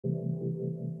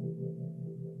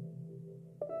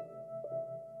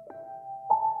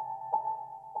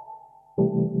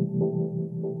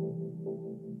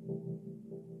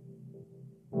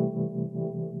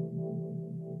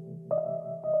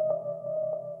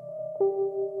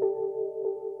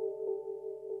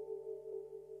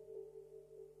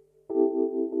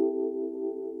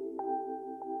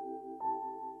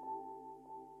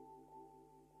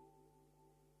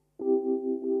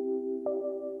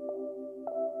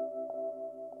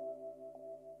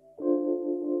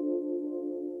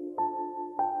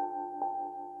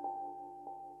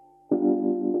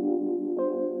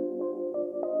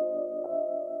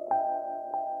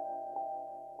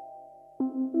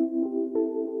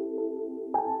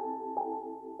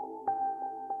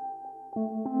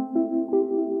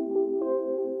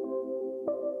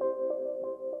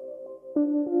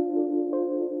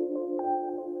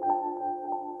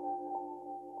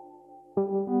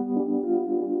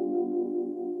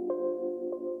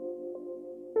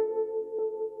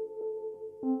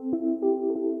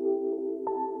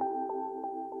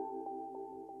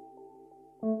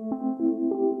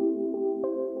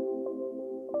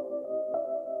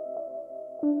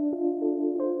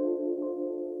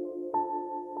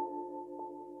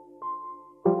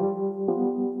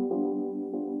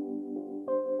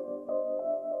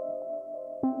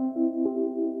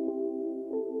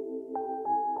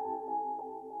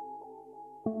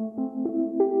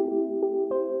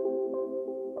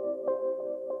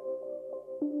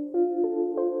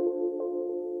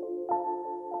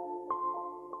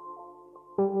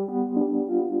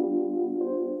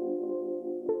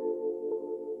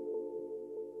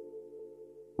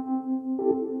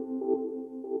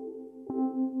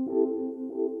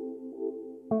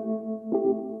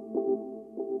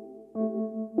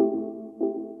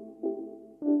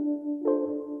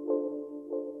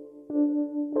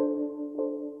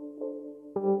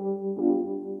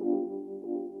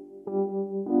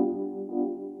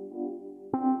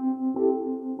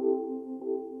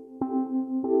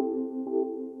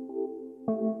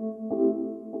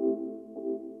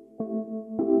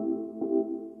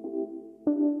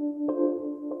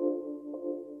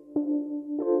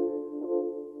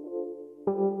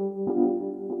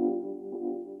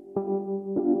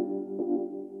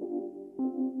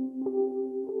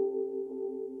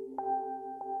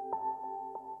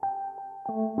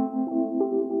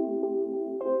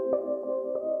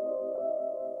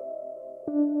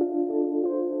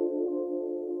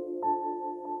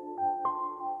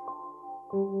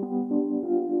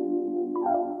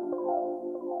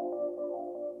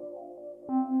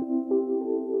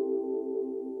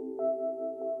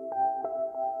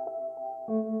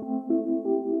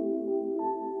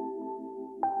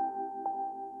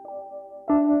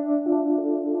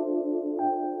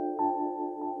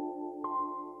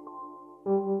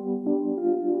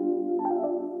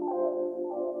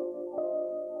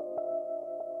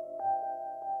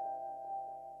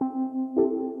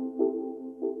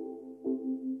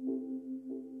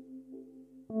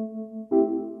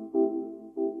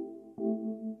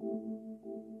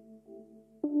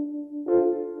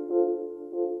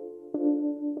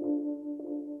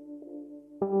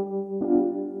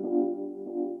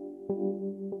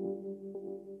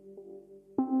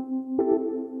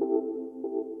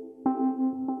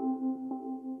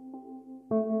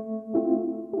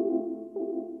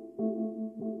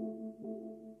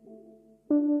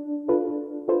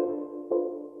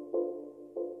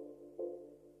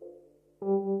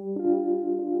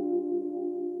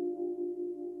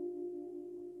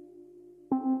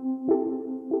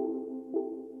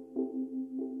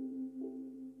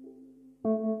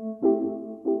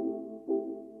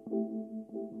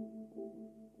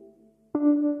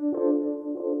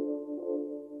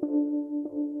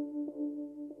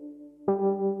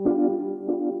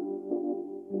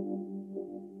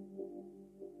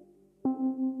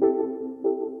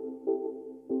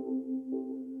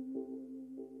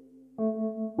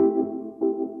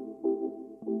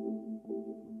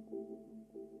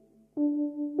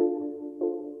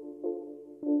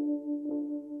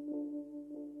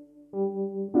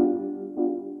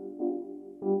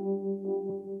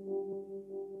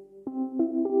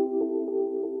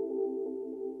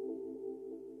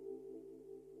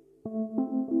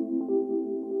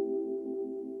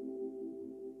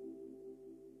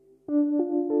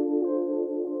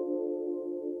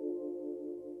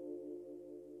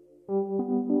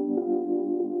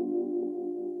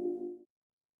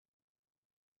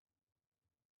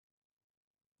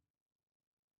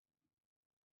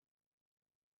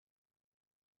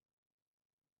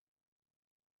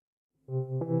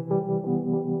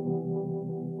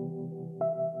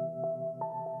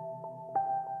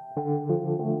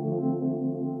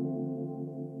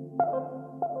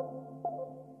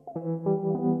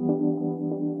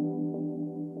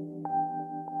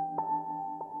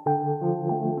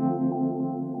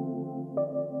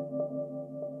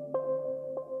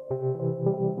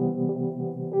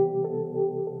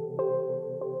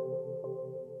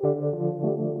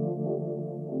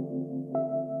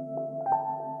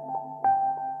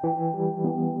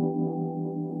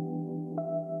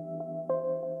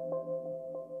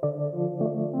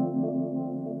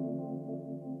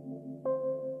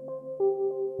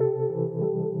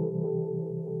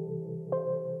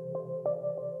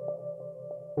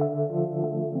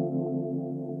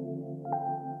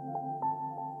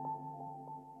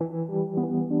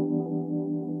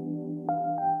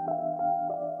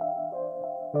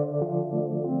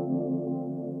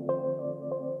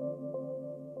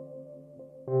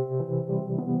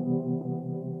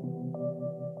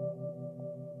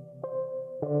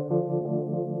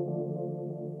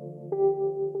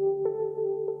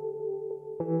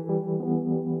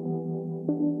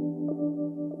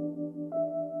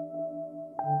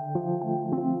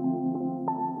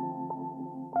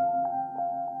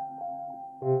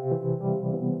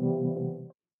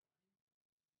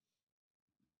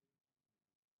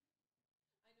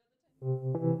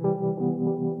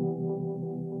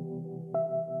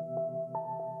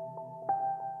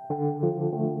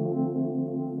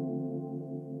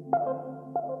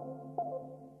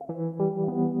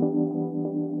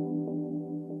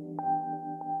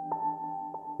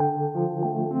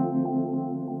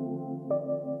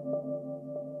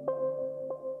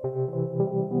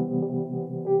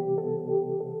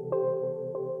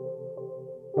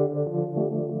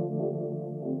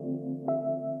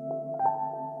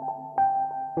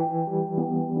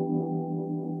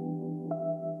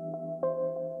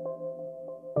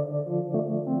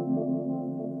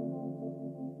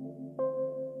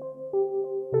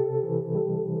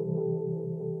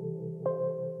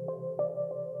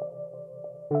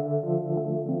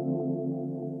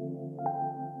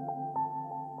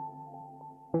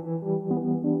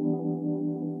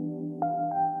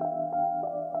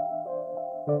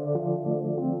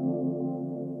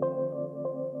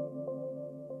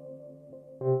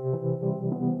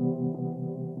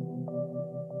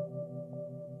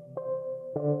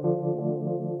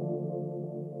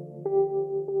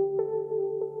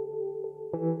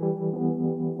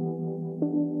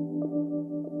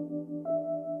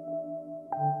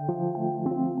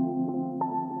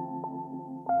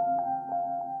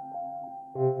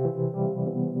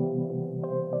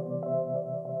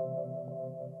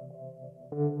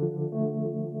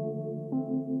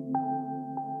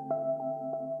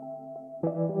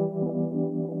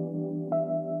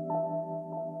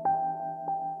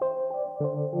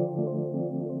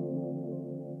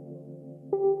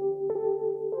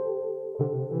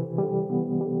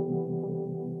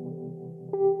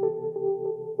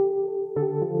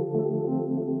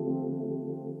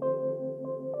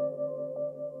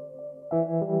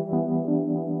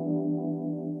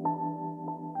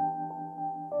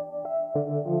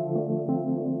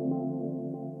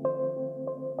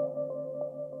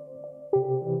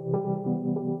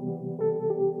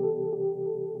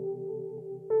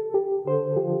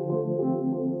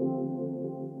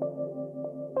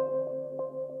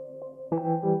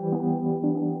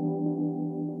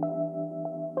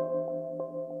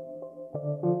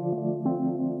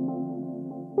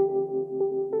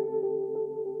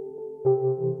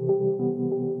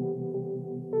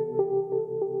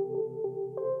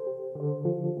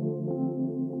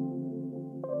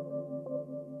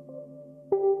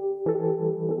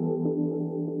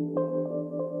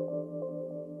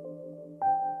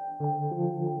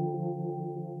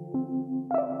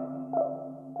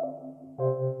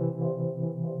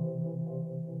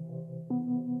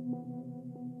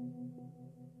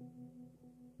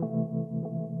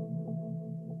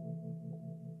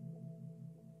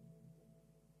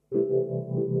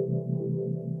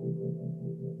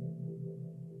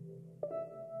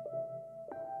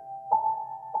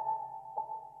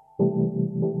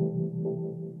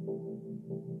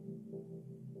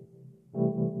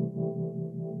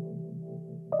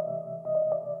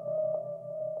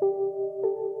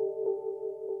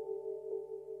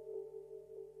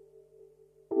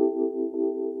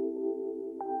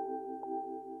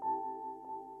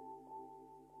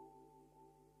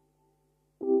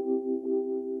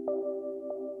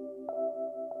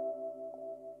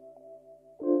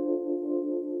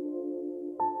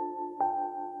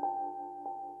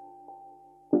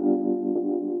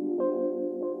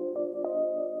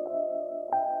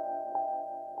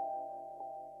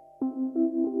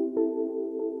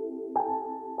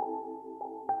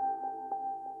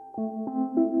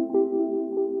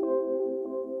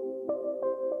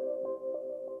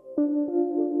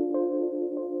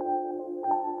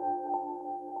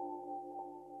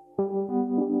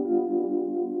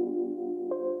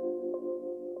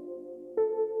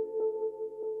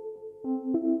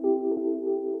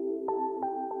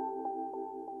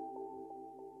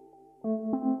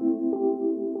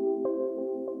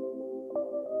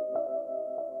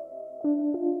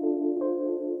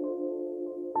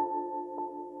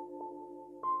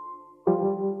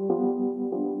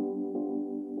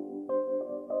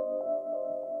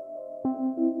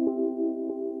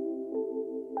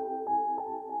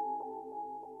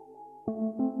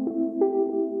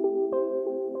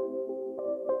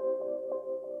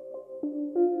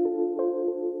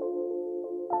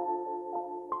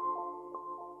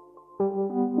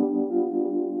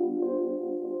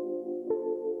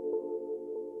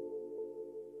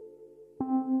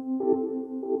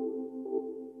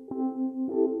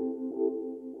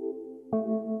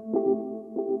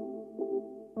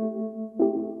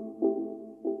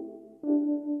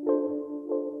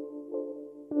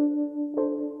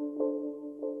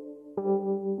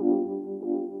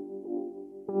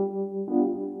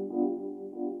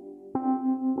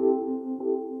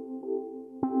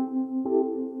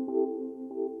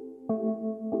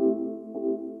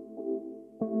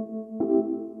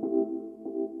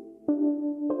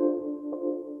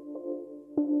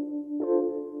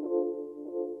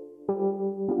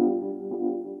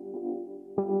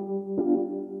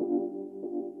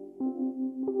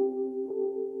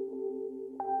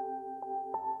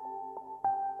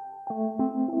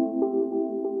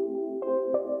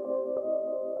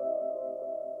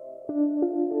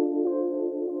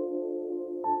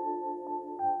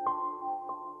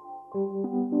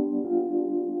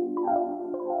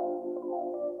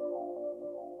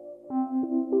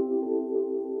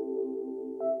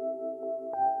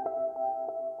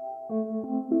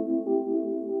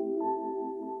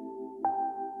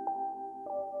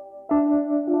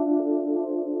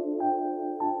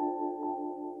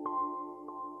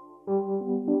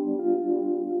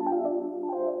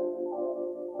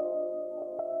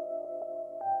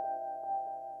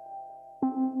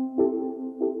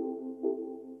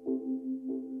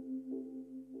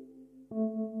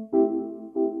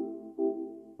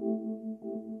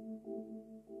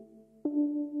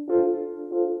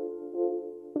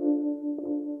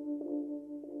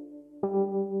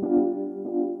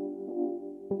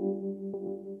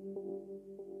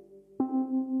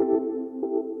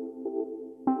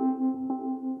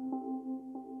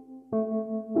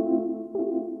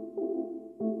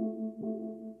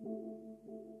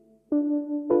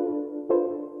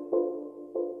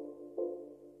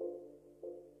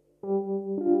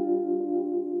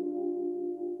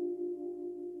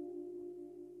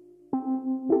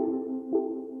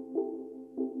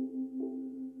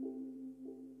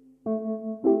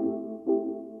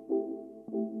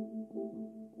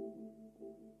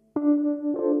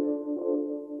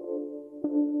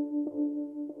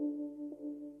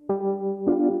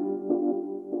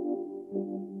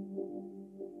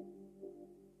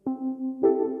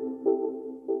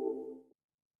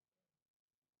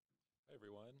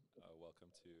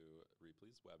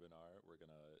we're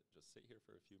going to just sit here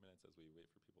for a few minutes as we wait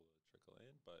for people to trickle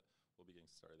in, but we'll be getting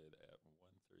started at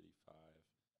 1:35,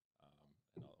 and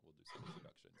we'll do some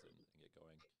introductions and get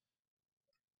going.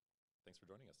 Thanks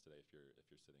for joining us today if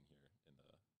you're sitting here in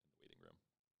the waiting room.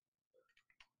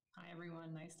 Hi,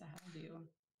 everyone. Nice to have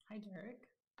you. Hi, Derek.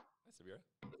 Hi, Sabira.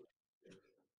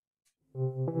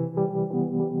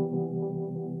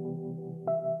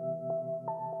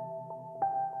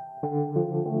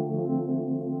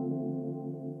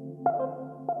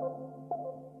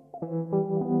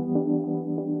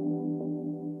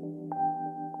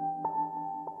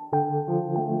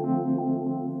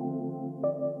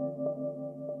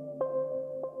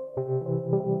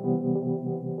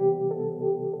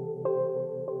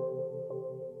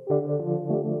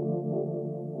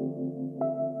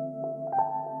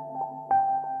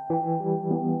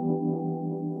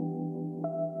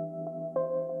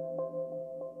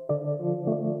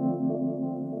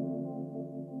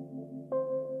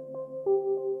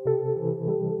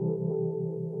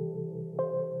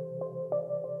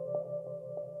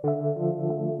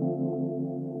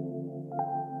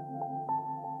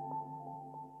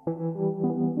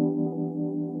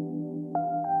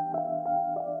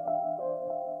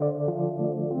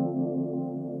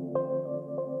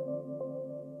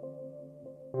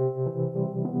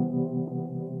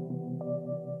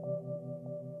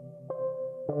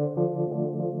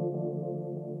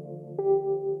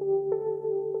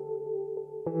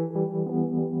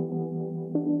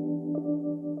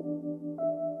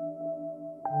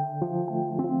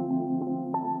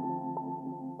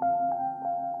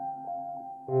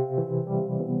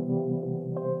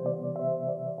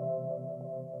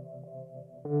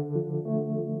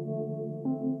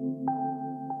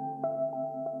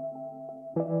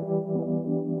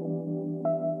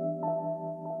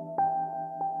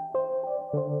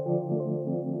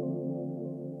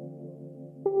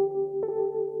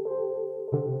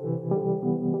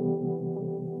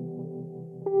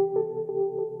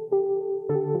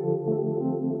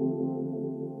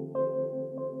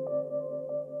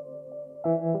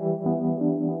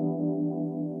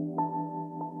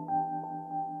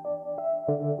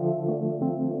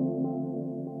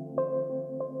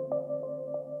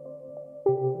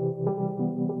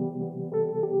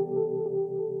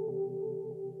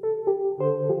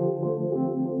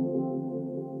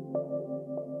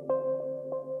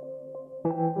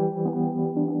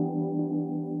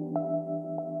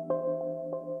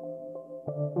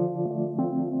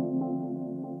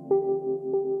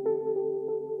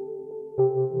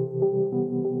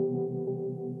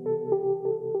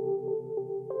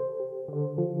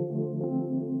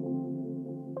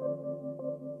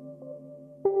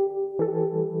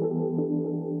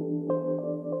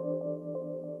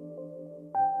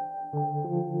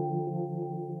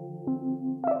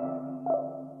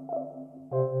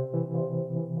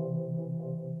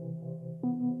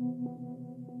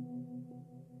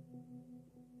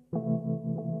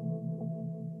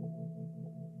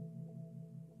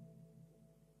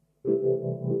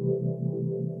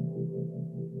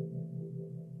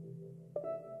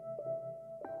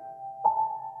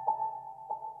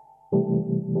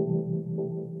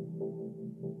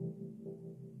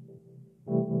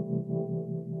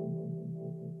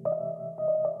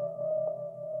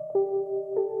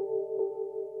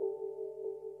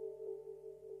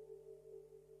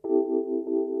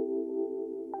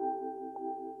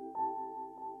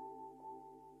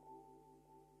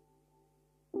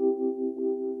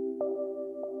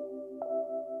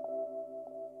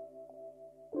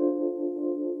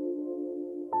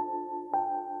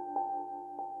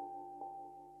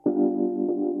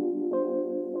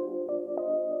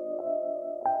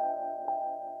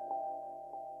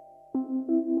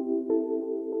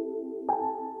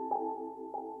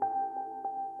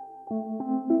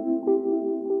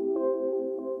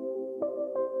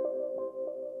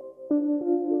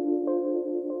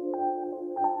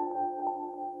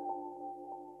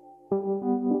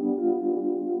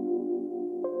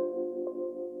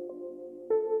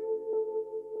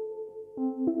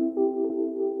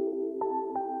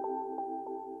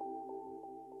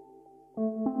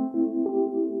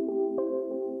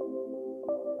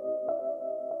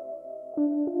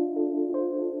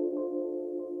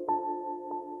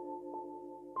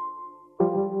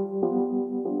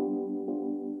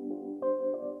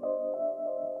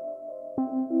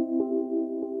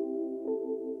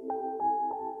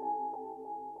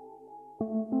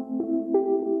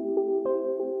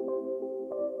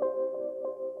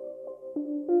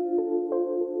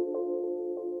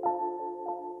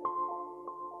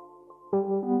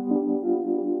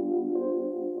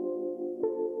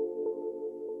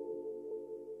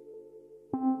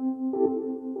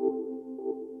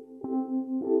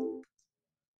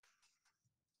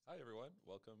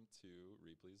 to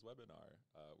Rheaply's webinar.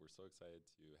 We're so excited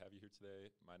to have you here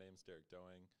today. My name's Derek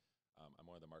Doing. I'm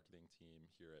one of the marketing team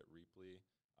here at Rheaply,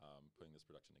 putting this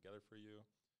production together for you.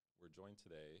 We're joined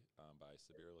today by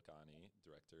Sabira Lakhani,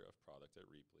 Director of Product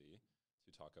at Rheaply, to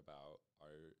talk about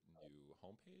our new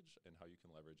homepage and how you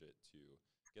can leverage it to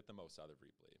get the most out of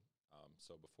Rheaply.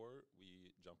 So before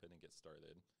we jump in and get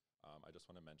started, I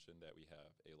just want to mention that we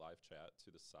have a live chat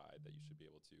to the side that you should be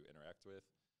able to interact with.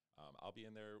 I'll be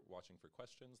in there watching for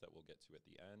questions that we'll get to at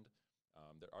the end.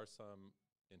 There are some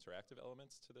interactive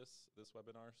elements to this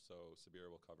webinar, so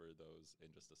Sabira will cover those in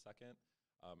just a second.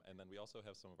 And then we also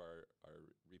have some of our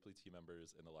Rheaply team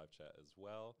members in the live chat as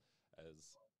well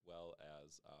as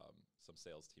some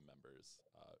sales team members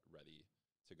ready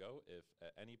to go. If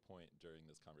at any point during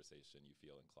this conversation you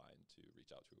feel inclined to reach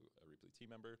out to a Rheaply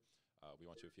team member, we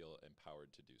want you to feel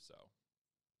empowered to do so.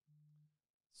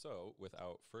 So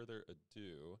without further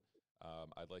ado,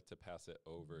 I'd like to pass it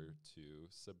over to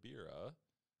Sabira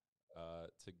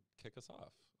to kick us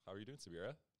off. How are you doing,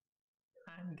 Sabira?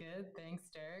 I'm good. Thanks,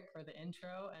 Derek, for the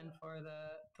intro and for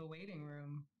the waiting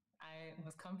room. I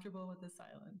was comfortable with the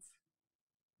silence.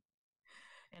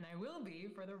 And I will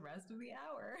be for the rest of the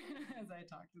hour as I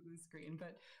talk to the screen.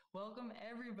 But welcome,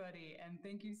 everybody, and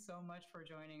thank you so much for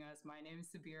joining us. My name is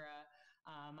Sabira.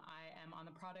 I am on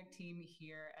the product team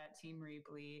here at Team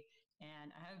Rheaply,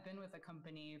 and I have been with the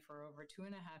company for over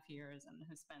 2.5 years and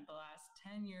have spent the last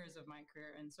 10 years of my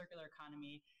career in circular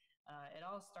economy. It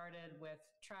all started with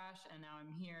trash, and now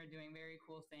I'm here doing very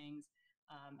cool things.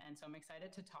 And so I'm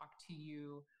excited to talk to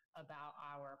you about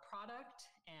our product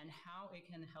and how it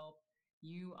can help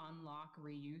you unlock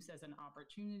reuse as an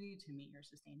opportunity to meet your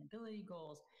sustainability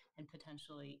goals and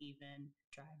potentially even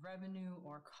drive revenue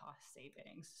or cost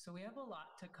savings. So we have a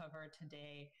lot to cover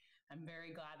today. I'm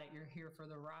very glad that you're here for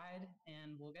the ride,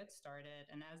 and we'll get started.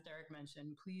 And as Derek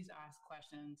mentioned, please ask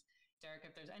questions. Derek,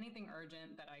 if there's anything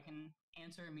urgent that I can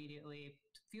answer immediately,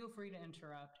 feel free to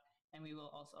interrupt, and we will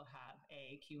also have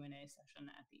a Q&A session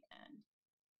at the end.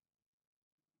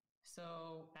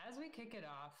 So as we kick it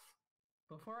off,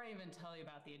 before I even tell you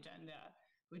about the agenda,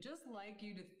 we'd just like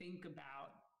you to think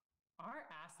about our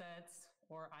assets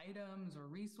or items or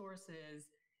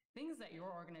resources, things that your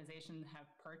organization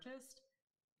have purchased.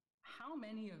 How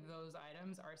many of those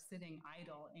items are sitting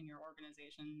idle in your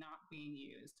organization, not being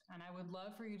used? And I would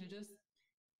love for you to just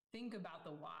think about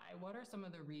the why. What are some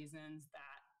of the reasons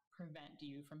that prevent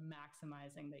you from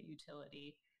maximizing the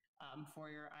utility for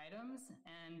your items?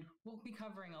 And we'll be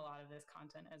covering a lot of this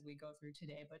content as we go through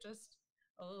today, but just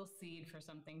a little seed for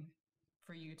something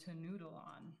for you to noodle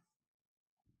on.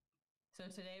 So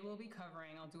today we'll be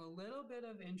covering, I'll do a little bit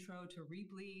of intro to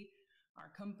Rheaply, our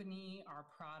company, our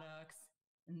products,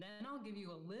 and then I'll give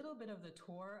you a little bit of the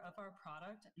tour of our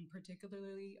product and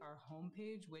particularly our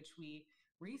homepage, which we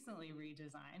recently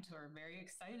redesigned, so we're very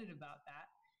excited about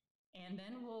that. And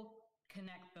then we'll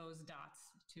connect those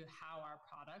dots to how our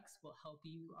products will help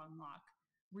you unlock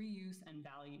reuse and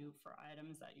value for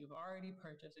items that you've already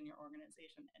purchased in your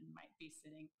organization and might be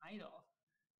sitting idle.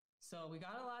 So we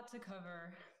got a lot to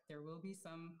cover. There will be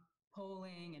some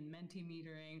polling and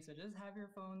Mentimetering, so just have your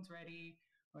phones ready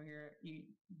or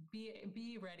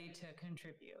be ready to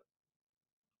contribute.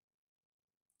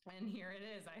 And here it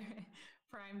is. I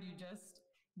primed you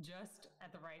just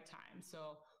at the right time.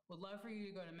 So we'd love for you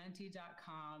to go to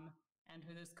menti.com,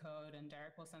 enter this code, and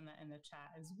Derek will send that in the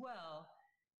chat as well.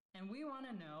 And we want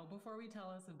to know, before we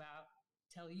tell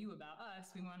you about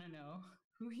us, we want to know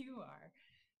who you are.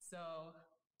 So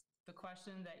the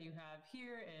question that you have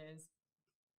here is,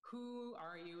 who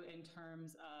are you in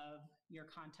terms of your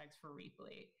context for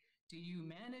Rheaply? Do you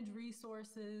manage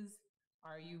resources?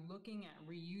 Are you looking at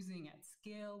reusing at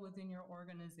scale within your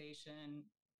organization?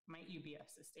 Might you be a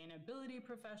sustainability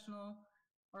professional?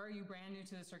 Or are you brand new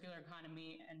to the circular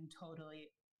economy and totally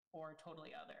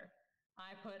other?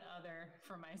 I put other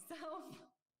for myself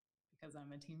because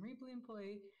I'm a Team Rheaply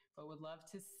employee, but would love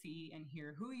to see and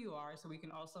hear who you are so we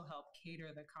can also help cater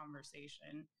the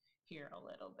conversation here a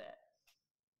little bit.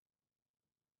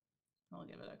 I'll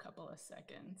give it a couple of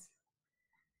seconds.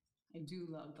 I do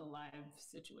love the live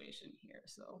situation here,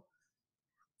 so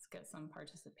let's get some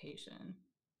participation.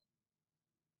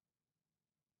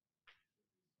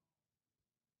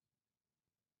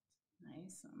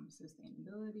 Nice, some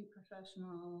sustainability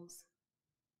professionals.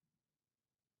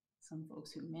 Some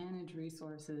folks who manage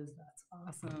resources, that's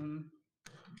awesome.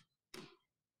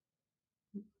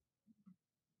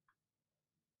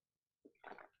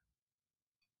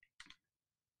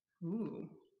 Ooh,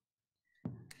 a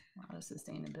lot of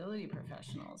sustainability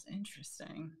professionals,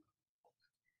 interesting.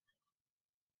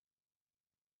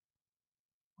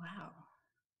 Wow.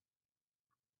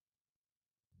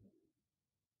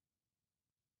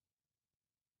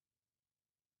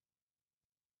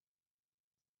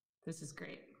 This is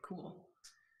great. Cool.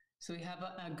 So we have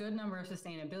a good number of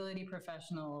sustainability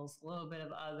professionals, a little bit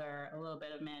of other, a little bit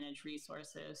of managed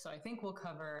resources. So I think we'll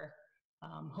cover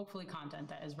hopefully content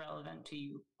that is relevant to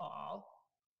you all.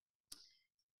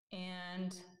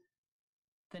 And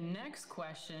the next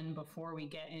question before we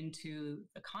get into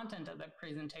the content of the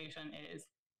presentation is,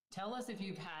 tell us if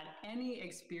you've had any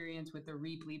experience with the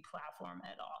Rheaply platform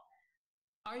at all.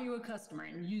 Are you a customer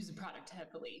and use the product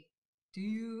heavily?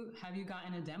 Have you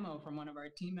gotten a demo from one of our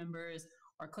team members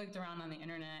or clicked around on the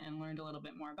internet and learned a little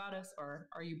bit more about us, or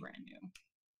are you brand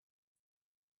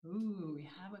new? Ooh, we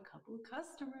have a couple of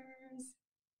customers.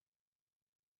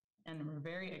 And we're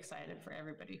very excited for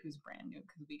everybody who's brand new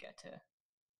because we get to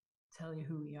tell you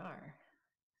who we are.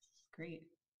 Great.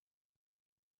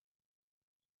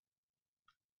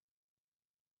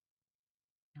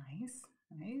 Nice,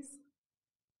 nice.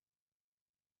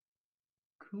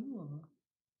 Cool.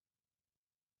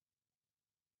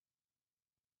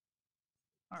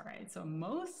 All right, so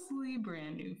mostly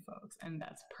brand new folks, and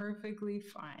that's perfectly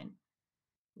fine.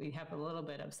 We have a little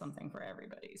bit of something for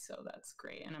everybody, so that's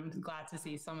great. And I'm glad to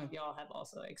see some of y'all have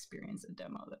also experienced a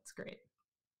demo. That's great.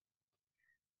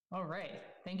 All right,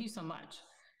 thank you so much.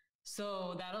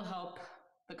 So that'll help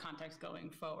the context going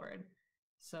forward.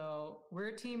 So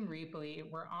we're Team Rheaply.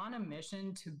 We're on a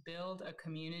mission to build a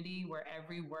community where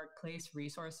every workplace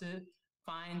resource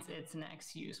finds its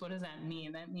next use. What does that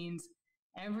mean? That means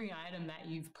every item that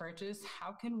you've purchased,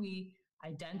 how can we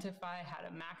identify how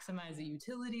to maximize the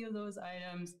utility of those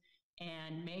items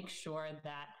and make sure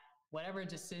that whatever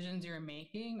decisions you're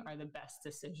making are the best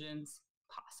decisions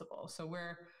possible. So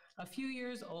we're a few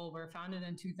years old. We're founded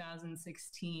in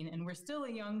 2016, and we're still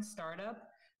a young startup.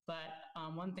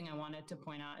 But one thing I wanted to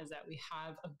point out is that we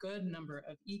have a good number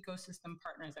of ecosystem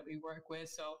partners that we work with.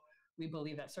 So we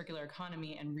believe that circular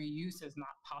economy and reuse is not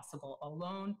possible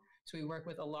alone. So we work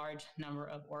with a large number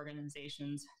of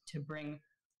organizations to bring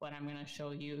what I'm going to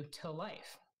show you to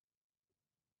life.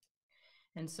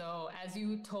 And so as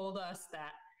you told us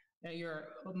that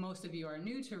most of you are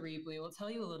new to Rheaply, we'll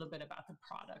tell you a little bit about the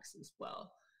products as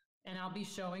well. And I'll be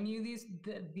showing you these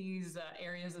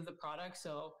areas of the product,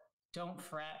 so don't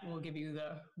fret. We'll give you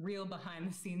the real behind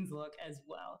the scenes look as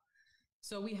well.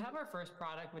 So we have our first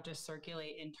product, which is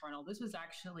Circulate Internal. This was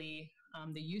actually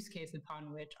the use case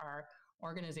upon which our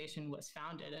organization was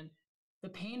founded. And the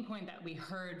pain point that we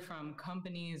heard from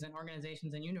companies and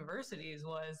organizations and universities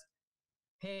was,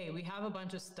 hey, we have a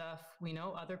bunch of stuff. We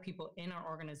know other people in our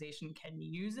organization can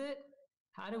use it.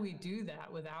 How do we do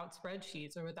that without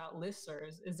spreadsheets or without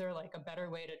listservs? Is there like a better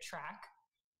way to track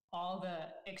all the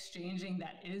exchanging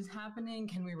that is happening?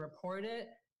 Can we report it?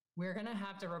 We're going to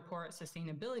have to report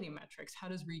sustainability metrics. How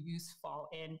does reuse fall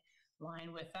in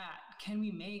line with that? Can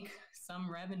we make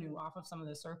some revenue off of some of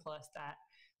the surplus that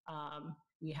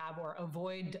we have, or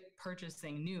avoid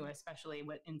purchasing new, especially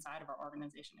inside of our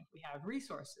organization if we have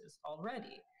resources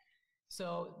already?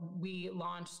 So we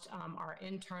launched our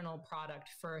internal product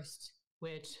first,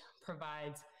 which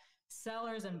provides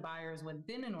sellers and buyers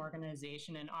within an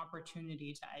organization an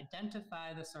opportunity to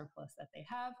identify the surplus that they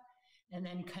have and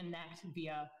then connect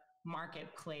via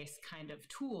marketplace kind of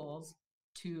tools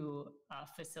to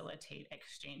facilitate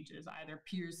exchanges, either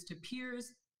peers to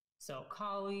peers, so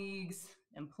colleagues,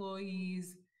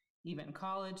 employees, even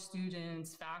college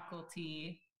students,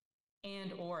 faculty,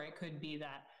 and or it could be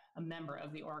that a member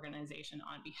of the organization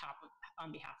on behalf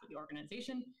of the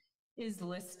organization is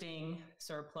listing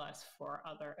surplus for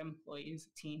other employees,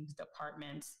 teams,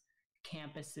 departments,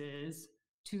 campuses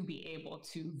to be able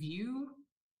to view,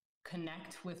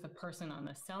 connect with the person on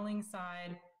the selling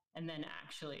side, and then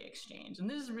actually exchange. And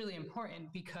this is really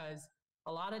important because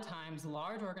a lot of times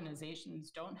large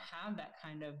organizations don't have that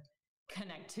kind of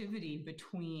connectivity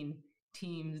between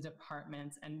teams,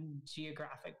 departments, and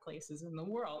geographic places in the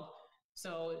world.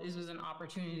 So this was an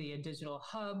opportunity, a digital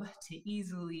hub to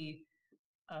easily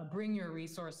bring your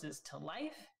resources to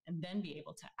life and then be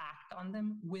able to act on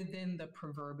them within the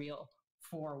proverbial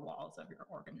four walls of your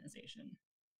organization.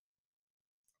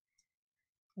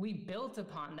 We built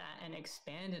upon that and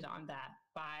expanded on that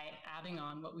by adding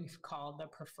on what we've called the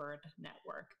preferred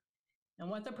network. And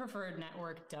what the preferred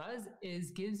network does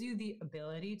is gives you the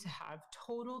ability to have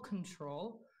total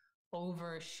control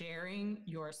over sharing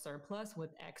your surplus with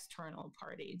external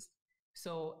parties.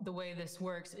 So the way this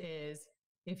works is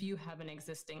if you have an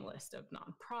existing list of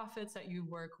nonprofits that you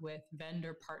work with,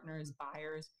 vendor partners,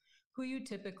 buyers, who you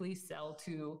typically sell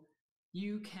to,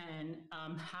 you can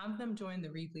have them join the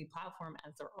Rheaply platform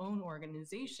as their own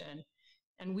organization,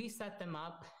 and we set them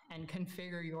up and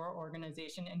configure your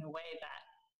organization in a way that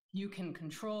you can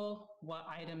control what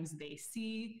items they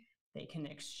see, They can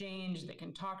exchange, they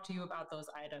can talk to you about those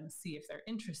items, see if they're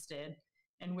interested,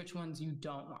 and which ones you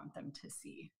don't want them to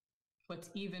see. What's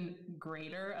even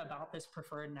greater about this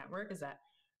preferred network is that,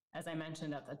 as I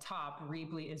mentioned at the top,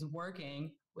 Rheaply is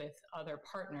working with other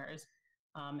partners,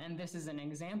 and this is an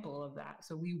example of that.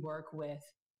 So we work with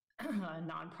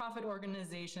nonprofit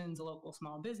organizations, local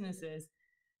small businesses,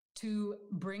 to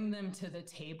bring them to the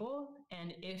table.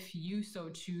 And if you so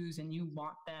choose and you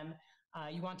want them,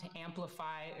 you want to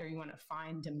amplify or you want to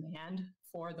find demand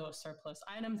for those surplus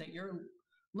items that you're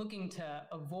looking to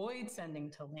avoid sending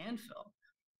to landfill,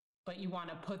 but you want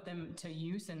to put them to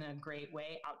use in a great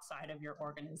way outside of your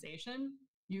organization,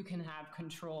 you can have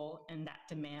control in that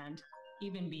demand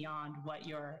even beyond what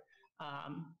your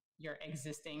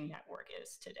existing network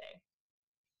is today.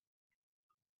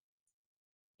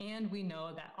 And we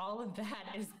know that all of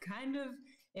that is kind of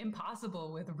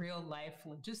impossible with real life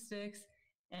logistics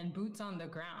and boots on the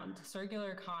ground.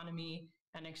 Circular economy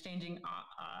and exchanging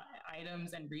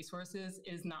items and resources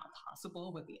is not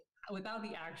possible without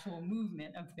the actual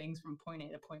movement of things from point A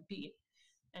to point B.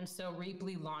 And so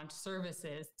Rheaply launched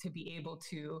services to be able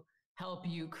to help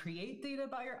you create data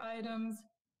about your items,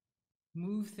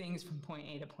 move things from point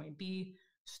A to point B,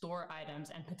 store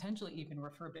items, and potentially even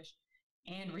refurbish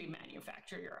and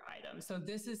remanufacture your items. So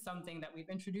this is something that we've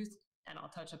introduced, and I'll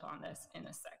touch upon this in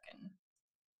a second.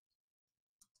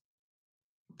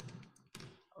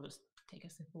 I'll just take a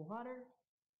sip of water.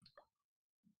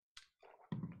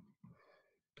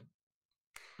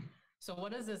 So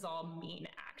what does this all mean,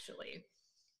 actually?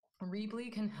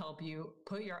 Rheaply can help you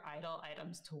put your idle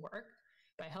items to work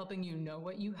by helping you know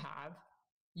what you have,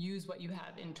 use what you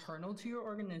have internal to your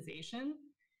organization,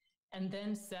 and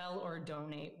then sell or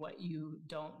donate what you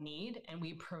don't need. And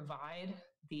we provide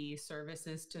the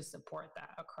services to support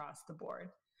that across the board.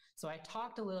 So I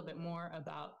talked a little bit more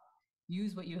about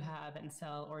use what you have and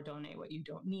sell or donate what you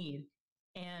don't need.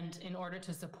 And in order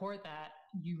to support that,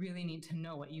 you really need to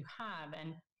know what you have.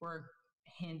 And we're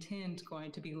hint,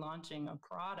 going to be launching a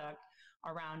product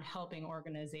around helping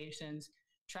organizations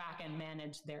track and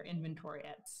manage their inventory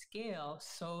at scale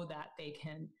so that they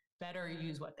can better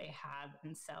use what they have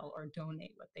and sell or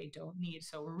donate what they don't need.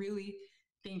 So we're really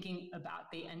thinking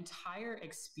about the entire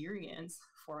experience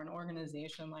for an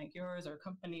organization like yours or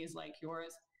companies like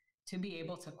yours to be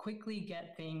able to quickly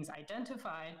get things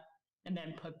identified and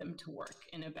then put them to work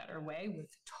in a better way with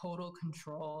total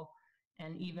control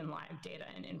and even live data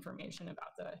and information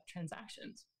about the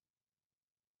transactions.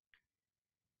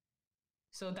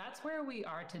 So that's where we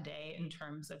are today in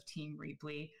terms of Team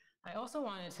Rheaply. I also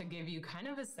wanted to give you kind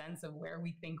of a sense of where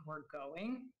we think we're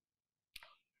going.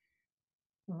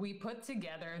 We put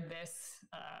together this,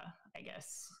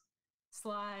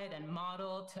 slide and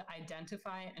model to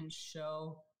identify and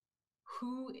show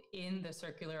who in the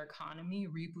circular economy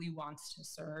Rheaply wants to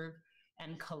serve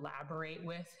and collaborate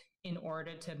with in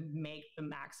order to make the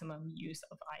maximum use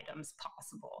of items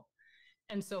possible.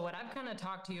 And so what I've kind of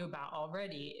talked to you about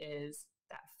already is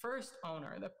that first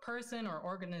owner, the person or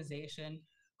organization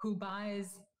who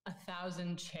buys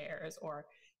 1,000 chairs or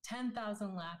 10,000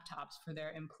 laptops for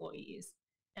their employees.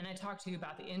 And I talked to you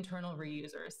about the internal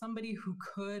reusers, somebody who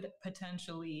could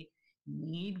potentially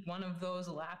need one of those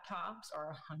laptops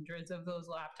or hundreds of those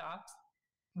laptops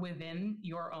within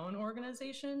your own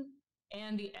organization,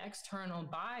 and the external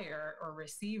buyer or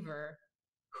receiver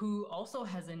who also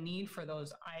has a need for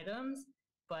those items,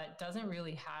 but doesn't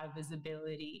really have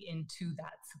visibility into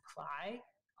that supply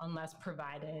unless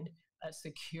provided a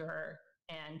secure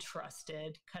and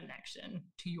trusted connection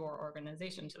to your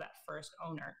organization, to that first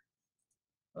owner.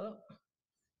 Oh,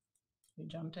 we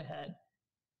jumped ahead.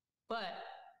 But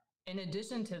in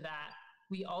addition to that,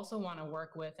 we also want to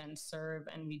work with and serve,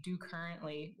 and we do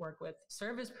currently work with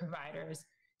service providers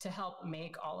to help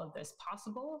make all of this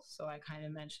possible. So I kind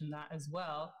of mentioned that as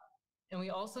well. And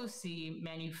we also see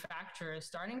manufacturers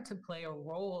starting to play a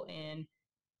role in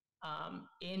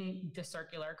the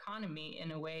circular economy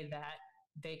in a way that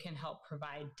they can help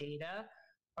provide data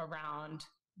around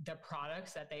the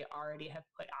products that they already have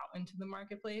put out into the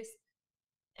marketplace.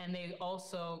 And they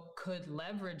also could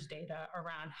leverage data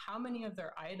around how many of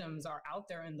their items are out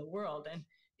there in the world, and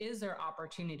is there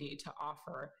opportunity to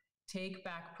offer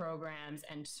take-back programs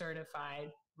and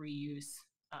certified reuse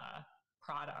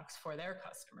products for their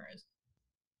customers.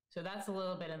 So that's a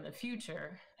little bit in the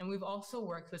future. And we've also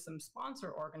worked with some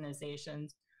sponsor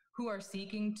organizations who are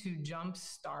seeking to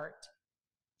jumpstart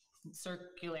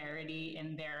circularity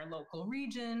in their local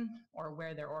region or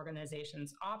where their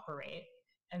organizations operate.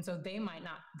 And so they might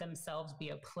not themselves be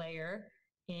a player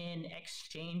in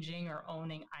exchanging or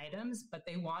owning items, but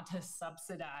they want to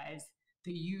subsidize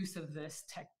the use of this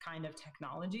kind of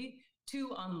technology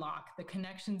to unlock the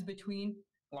connections between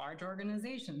large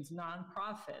organizations,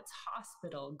 nonprofits,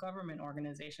 hospital, government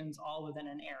organizations, all within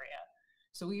an area.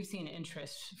 So we've seen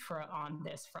interest on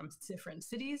this from different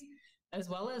cities, as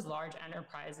well as large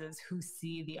enterprises who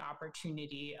see the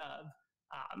opportunity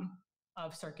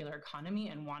of circular economy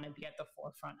and want to be at the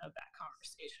forefront of that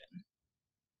conversation.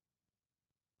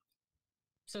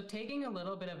 So taking a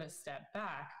little bit of a step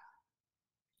back,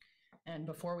 and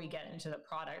before we get into the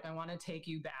product, I want to take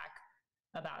you back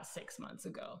about 6 months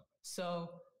ago. So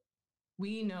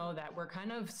we know that we're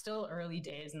kind of still early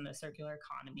days in the circular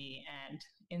economy and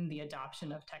in the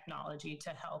adoption of technology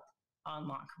to help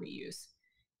unlock reuse.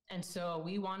 And so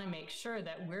we want to make sure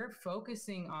that we're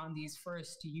focusing on these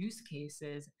first use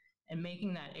cases and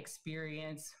making that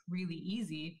experience really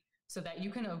easy so that you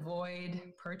can avoid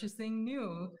purchasing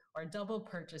new or double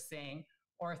purchasing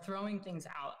or throwing things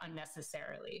out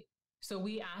unnecessarily. So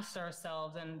we asked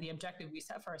ourselves, and the objective we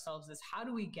set for ourselves is, how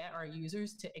do we get our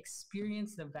users to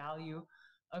experience the value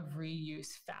of reuse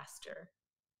faster?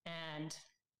 And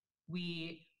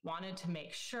we wanted to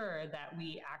make sure that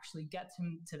we actually get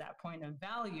to that point of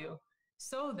value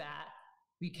so that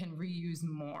we can reuse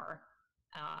more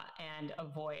and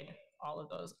avoid all of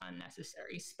those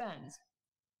unnecessary spends.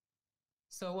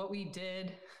 So what we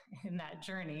did in that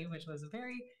journey, which was a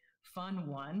very fun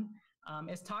one,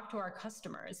 is talk to our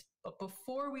customers. But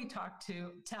before we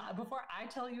before I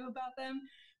tell you about them,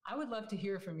 I would love to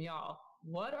hear from y'all.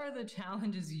 What are the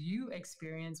challenges you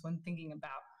experience when thinking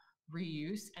about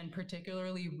reuse, and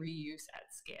particularly reuse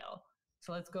at scale?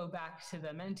 So let's go back to the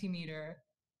Mentimeter.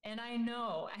 And I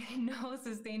know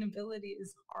sustainability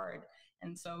is hard,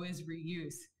 and so is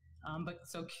reuse. But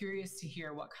so curious to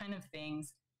hear, what kind of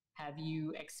things have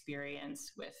you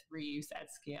experienced with reuse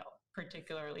at scale,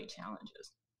 particularly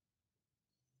challenges?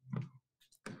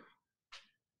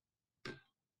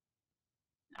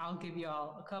 I'll give you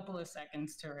all a couple of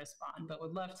seconds to respond, but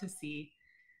would love to see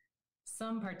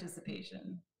some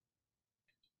participation.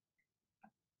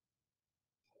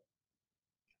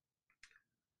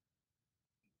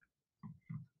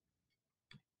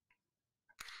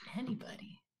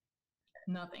 Anybody?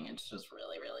 Nothing, it's just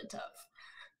really, really tough.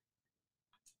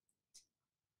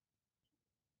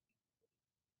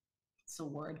 It's a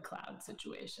word cloud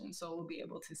situation, so we'll be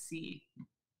able to see.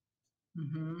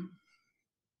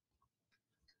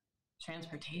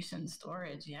 Transportation,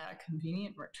 storage, yeah,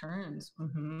 convenient returns.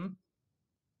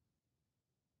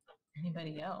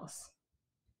 Anybody else?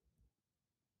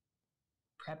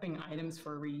 Prepping items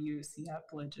for reuse, yep,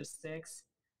 logistics.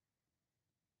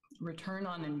 Return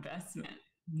on investment,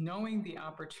 knowing the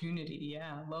opportunity,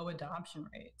 yeah, low adoption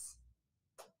rates.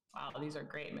 Wow, these are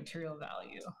great. Material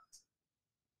value.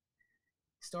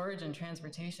 Storage and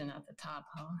transportation at the top,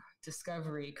 huh?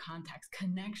 Discovery, context,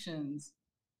 connections.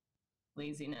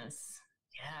 Laziness,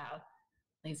 yeah,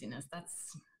 laziness,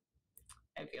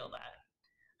 I feel that.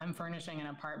 I'm furnishing an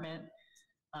apartment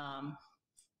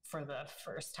for the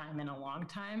first time in a long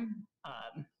time,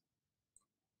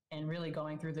 and really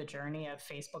going through the journey of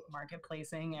Facebook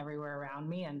marketplacing everywhere around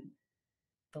me, and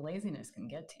the laziness can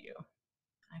get to you.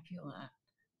 I feel that.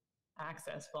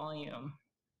 Access, volume,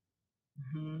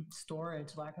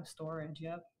 storage, lack of storage,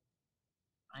 yep.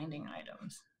 Finding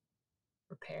items,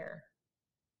 repair.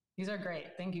 These are great.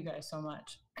 Thank you guys so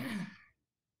much.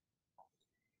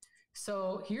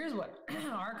 So here's what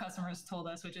our customers told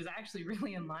us, which is actually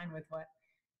really in line with what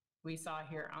we saw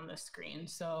here on the screen.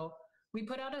 So we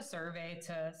put out a survey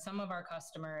to some of our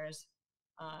customers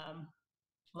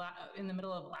in the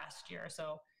middle of last year.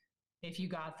 So if you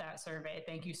got that survey,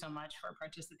 thank you so much for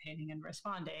participating and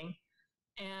responding.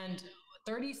 And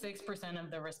 36%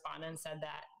 of the respondents said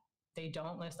that they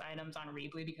don't list items on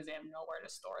Rheaply because they have nowhere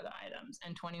to store the items.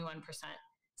 And 21%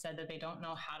 said that they don't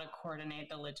know how to coordinate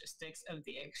the logistics of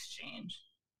the exchange.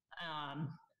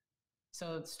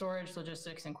 So storage,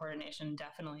 logistics, and coordination,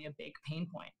 definitely a big pain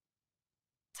point.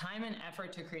 Time and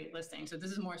effort to create listings. So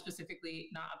this is more specifically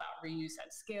not about reuse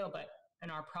at scale, but in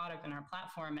our product and our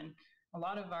platform. And a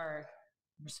lot of our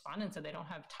respondents said they don't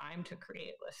have time to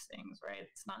create listings, right?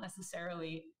 It's not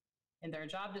necessarily in their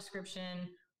job description,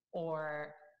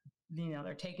 or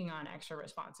they're taking on extra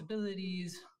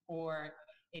responsibilities, or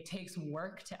it takes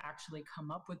work to actually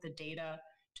come up with the data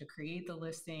to create the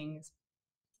listings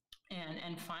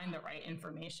and find the right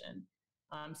information,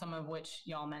 some of which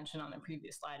y'all mentioned on the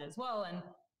previous slide as well. And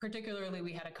particularly,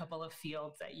 we had a couple of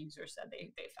fields that users said they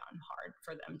found hard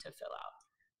for them to fill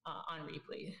out on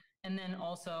Rheaply. And then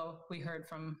also we heard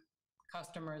from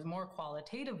customers more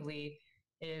qualitatively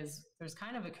is there's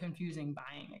kind of a confusing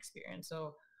buying experience.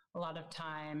 So a lot of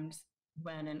times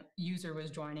when a user was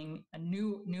joining a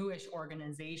newish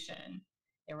organization,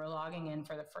 they were logging in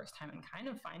for the first time and kind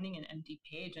of finding an empty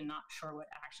page and not sure what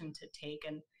action to take.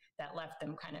 And that left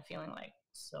them kind of feeling like,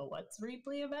 so what's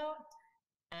Rheaply about?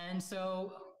 And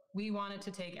so we wanted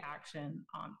to take action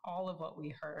on all of what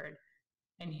we heard.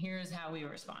 And here's how we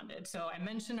responded. So I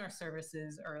mentioned our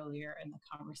services earlier in the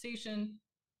conversation.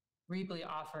 Rheaply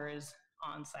offers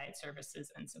on-site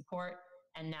services and support,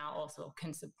 and now also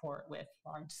can support with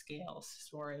large-scale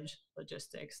storage,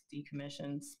 logistics,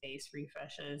 decommission, space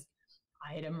refreshes,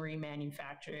 item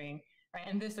remanufacturing, right?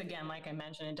 And this, again, like I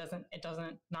mentioned, it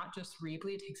doesn't not just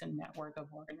Rheaply, it takes a network of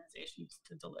organizations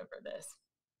to deliver this.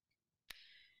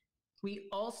 We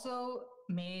also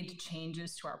made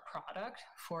changes to our product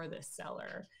for the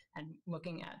seller and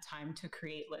looking at time to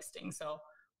create listings. So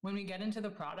when we get into the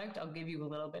product, I'll give you a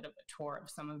little bit of a tour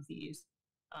of some of these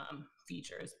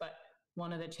features. But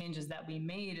one of the changes that we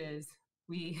made is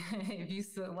if you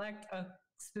select a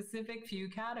specific few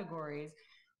categories,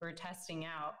 we're testing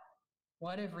out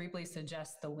what if Rheaply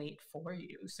suggests the weight for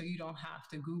you, so you don't have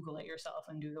to Google it yourself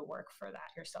and do the work for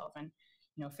that yourself, and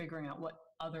figuring out what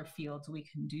other fields we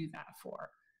can do that for.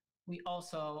 We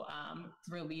also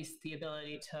released the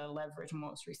ability to leverage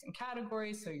most recent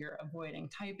categories, so you're avoiding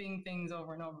typing things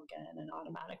over and over again and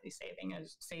automatically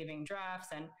saving drafts.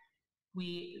 And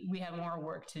we have more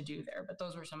work to do there, but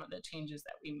those were some of the changes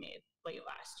that we made late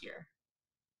last year.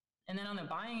 And then on the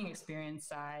buying experience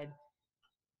side,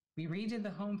 we redid the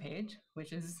homepage,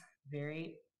 which is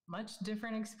very much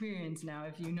different experience now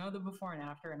if you know the before and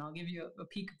after, and I'll give you a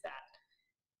peek of that.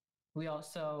 We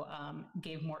also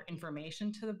gave more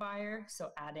information to the buyer, so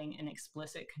adding an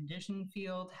explicit condition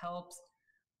field helps.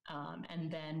 And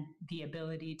then the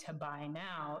ability to buy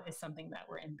now is something that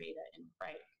we're in beta in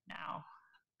right now.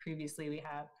 Previously,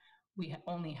 we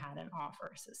only had an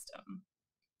offer system.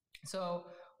 So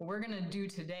what we're going to do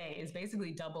today is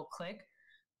basically double click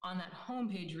on that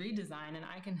homepage redesign, and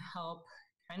I can help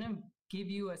kind of give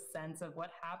you a sense of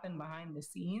what happened behind the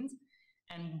scenes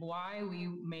and why we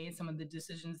made some of the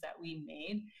decisions that we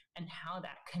made and how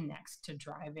that connects to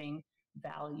driving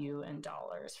value and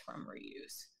dollars from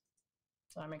reuse.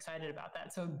 So I'm excited about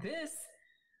that. So this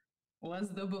was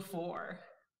the before.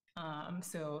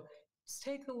 So just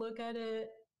take a look at it.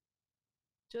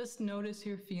 Just notice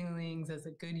your feelings, as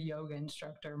a good yoga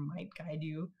instructor might guide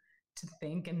you to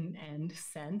think and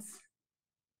sense.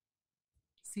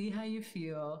 See how you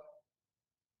feel.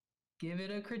 Give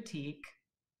it a critique.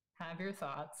 Have your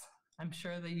thoughts. I'm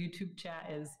sure the YouTube chat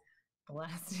is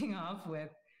blasting off with,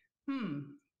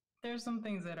 there's some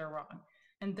things that are wrong.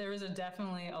 And there is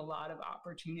definitely a lot of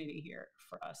opportunity here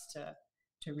for us to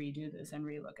redo this and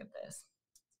relook at this.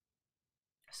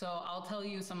 So I'll tell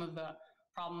you some of the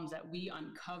problems that we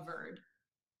uncovered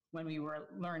when we were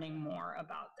learning more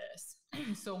about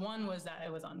this. So one was that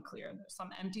it was unclear. There's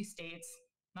some empty states,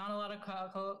 not a lot of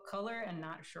color, and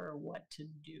not sure what to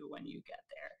do when you get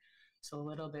there. So a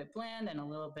little bit bland and a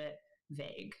little bit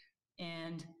vague.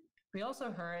 And we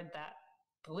also heard that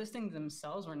the listings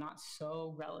themselves were not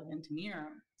so relevant to me, or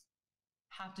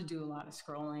have to do a lot of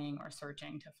scrolling or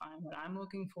searching to find what I'm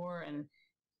looking for, and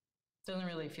doesn't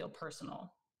really feel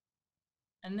personal.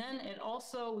 And then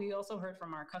we also heard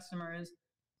from our customers,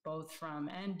 both from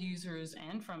end users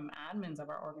and from admins of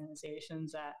our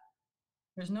organizations, that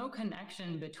there's no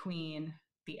connection between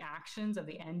the actions of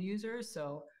the end users,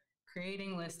 so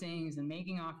creating listings and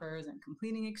making offers and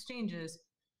completing exchanges,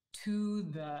 to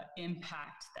the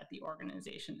impact that the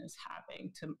organization is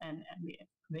having, and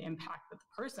the impact that the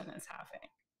person is having.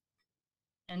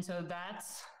 And so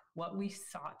that's what we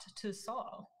sought to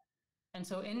solve. And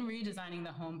so in redesigning the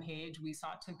homepage, we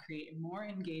sought to create a more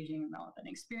engaging and relevant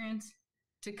experience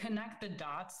to connect the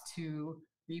dots to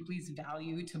Rheaply's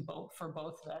value for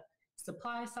both the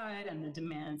supply side and the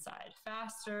demand side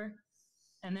faster,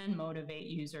 and then motivate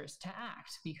users to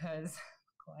act, because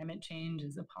climate change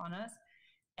is upon us,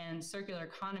 and circular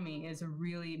economy is a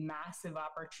really massive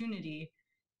opportunity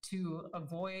to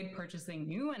avoid purchasing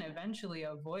new and eventually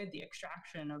avoid the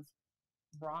extraction of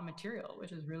raw material,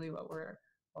 which is really what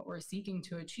we're seeking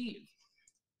to achieve.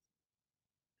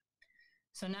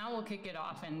 So now we'll kick it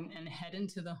off and head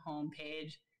into the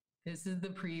homepage. This is the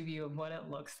preview of what it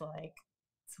looks like.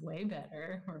 It's way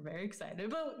better. We're very excited,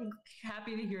 but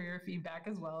happy to hear your feedback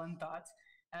as well and thoughts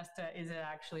as to, is it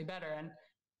actually better? And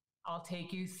I'll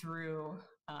take you through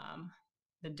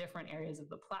the different areas of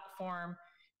the platform,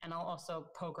 and I'll also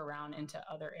poke around into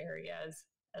other areas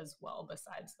as well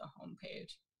besides the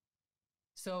homepage.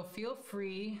 So feel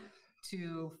free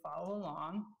to follow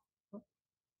along. Here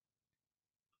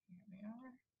we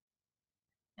are.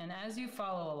 And as you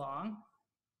follow along,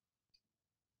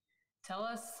 tell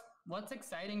us what's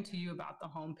exciting to you about the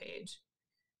homepage.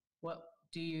 What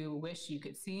do you wish you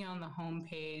could see on the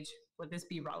homepage? Would this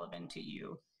be relevant to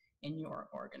you in your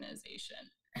organization?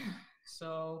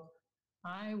 So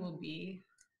I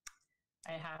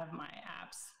have my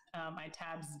apps, my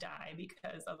tabs die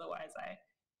because otherwise I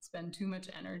spend too much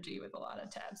energy with a lot of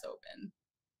tabs open.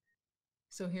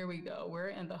 So here we go. We're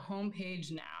in the homepage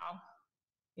now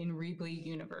in Rheaply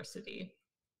University.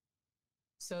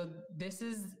 So this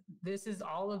is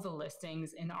all of the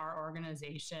listings in our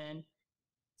organization.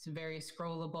 It's very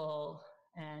scrollable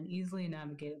and easily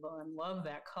navigatable, and love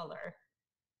that color.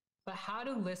 But how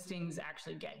do listings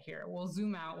actually get here? We'll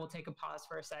zoom out, we'll take a pause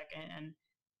for a second, and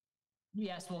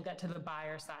yes, we'll get to the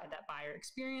buyer side, that buyer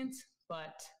experience,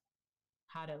 but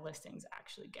how do listings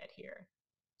actually get here?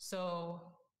 So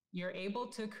you're able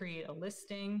to create a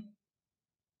listing.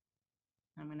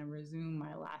 I'm going to resume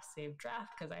my last saved draft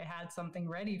because I had something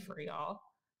ready for y'all.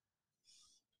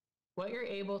 What you're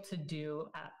able to do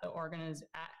at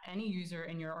any user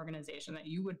in your organization that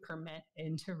you would permit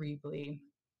into Rheaply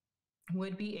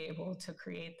would be able to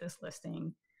create this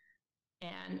listing.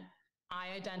 And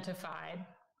I identified,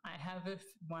 I have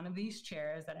one of these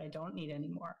chairs that I don't need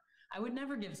anymore. I would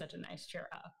never give such a nice chair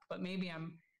up, but maybe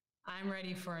I'm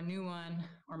ready for a new one,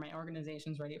 or my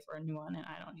organization's ready for a new one and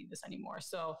I don't need this anymore.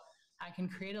 So I can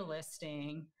create a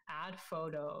listing, add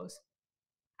photos,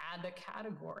 add the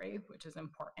category, which is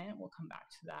important. We'll come back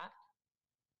to that.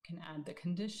 Can add the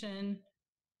condition,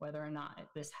 whether or not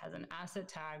this has an asset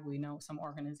tag. We know some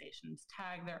organizations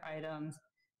tag their items.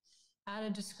 Add a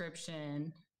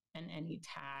description and any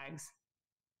tags,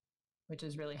 which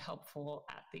is really helpful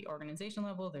at the organization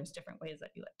level. There's different ways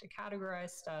that you like to categorize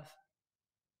stuff.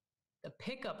 The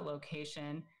pickup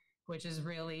location, which is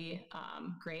really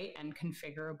great and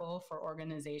configurable for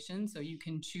organizations. So you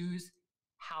can choose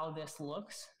how this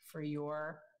looks for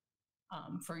your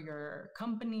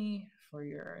company, for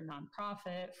your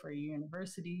nonprofit, for your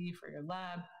university, for your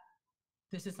lab.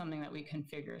 This is something that we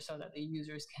configure so that the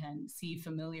users can see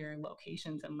familiar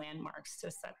locations and landmarks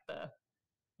to set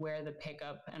where the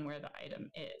pickup and where the item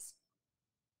is.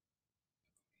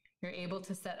 You're able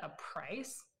to set a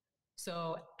price.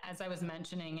 So as I was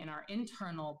mentioning, in our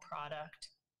internal product,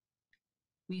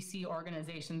 we see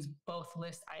organizations both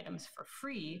list items for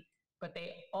free, but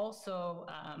they also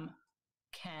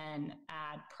can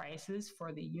add prices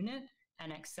for the unit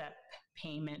and accept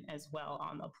payment as well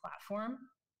on the platform.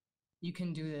 You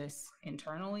can do this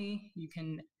internally. You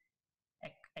can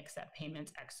accept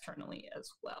payments externally as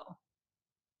well.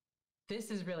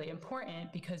 This is really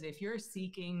important because if you're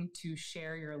seeking to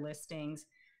share your listings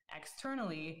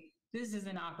externally, this is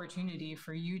an opportunity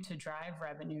for you to drive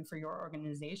revenue for your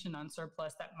organization on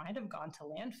surplus that might have gone to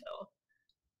landfill.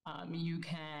 You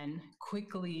can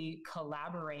quickly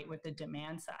collaborate with the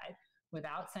demand side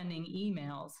without sending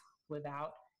emails,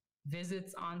 without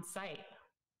visits on site,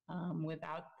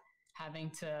 without having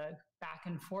to back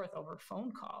and forth over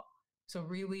phone call. So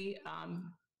really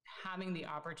having the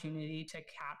opportunity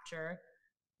to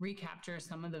recapture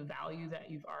some of the value that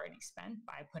you've already spent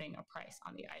by putting a price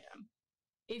on the item.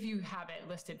 If you have it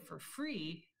listed for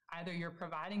free, either you're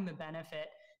providing the benefit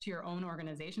to your own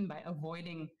organization by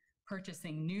avoiding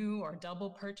purchasing new or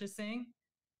double purchasing,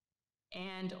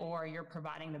 and or you're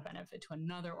providing the benefit to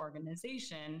another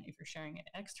organization if you're sharing it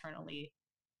externally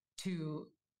to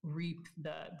reap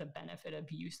the benefit of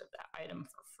use of that item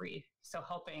for free. So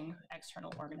helping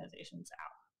external organizations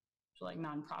out, so like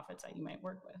nonprofits that you might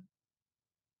work with.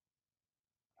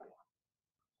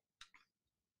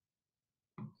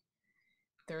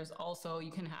 There's also,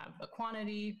 you can have a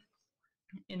quantity.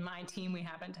 In my team, we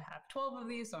happen to have 12 of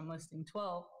these, so I'm listing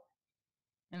 12.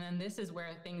 And then this is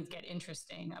where things get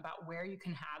interesting about where you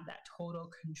can have that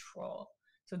total control.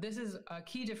 So this is a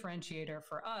key differentiator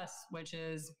for us, which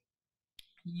is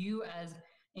you as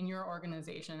in your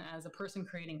organization, as a person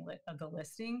creating the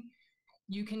listing,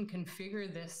 you can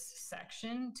configure this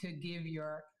section to give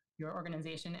your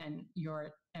organization and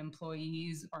your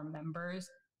employees or members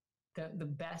the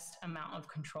best amount of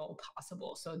control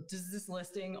possible. So does this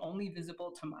listing only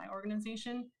visible to my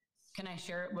organization? Can I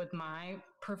share it with my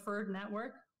preferred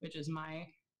network, which is my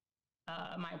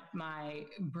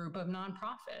group of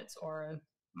nonprofits or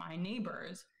my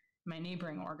neighbors, my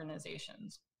neighboring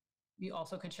organizations? You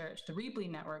also could share it to the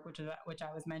Rheaply network, which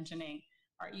I was mentioning,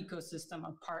 our ecosystem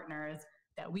of partners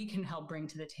that we can help bring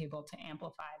to the table to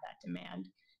amplify that demand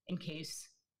in case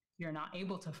you're not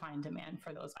able to find demand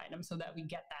for those items, so that we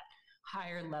get that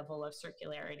higher level of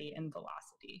circularity and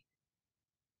velocity.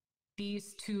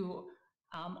 These two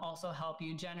also help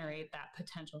you generate that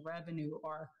potential revenue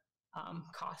or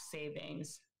cost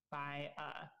savings by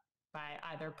by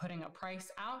either putting a price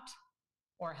out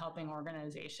or helping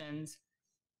organizations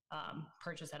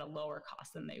purchase at a lower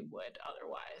cost than they would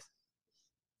otherwise.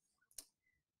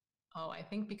 Oh, I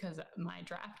think because my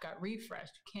draft got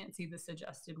refreshed, you can't see the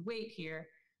suggested weight here.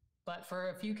 But for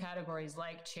a few categories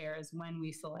like chairs, when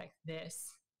we select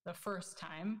this the first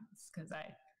time, because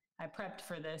I prepped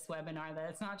for this webinar that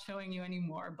it's not showing you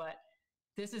anymore, but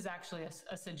this is actually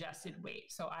a suggested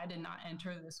weight. So I did not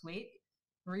enter this weight.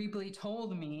 Rheaply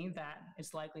told me that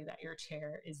it's likely that your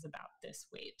chair is about this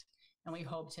weight. And we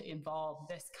hope to evolve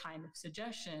this kind of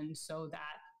suggestion so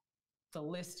that the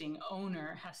listing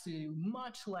owner has to do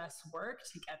much less work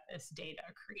to get this data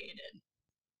created.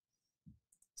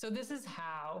 So this is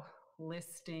how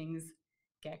listings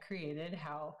get created,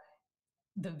 how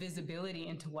the visibility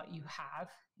into what you have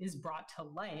is brought to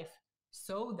life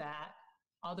so that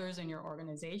others in your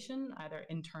organization, either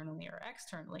internally or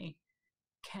externally,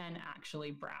 can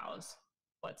actually browse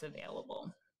what's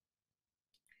available.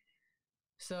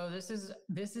 So this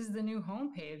is the new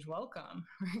homepage. Welcome.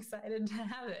 We're excited to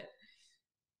have it.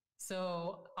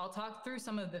 So I'll talk through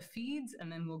some of the feeds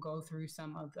and then we'll go through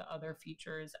some of the other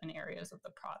features and areas of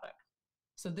the product.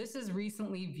 So this is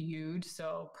recently viewed,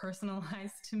 so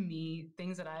personalized to me,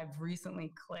 things that I've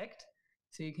recently clicked.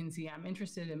 So you can see I'm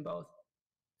interested in both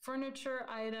furniture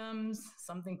items,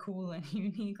 something cool and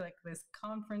unique like this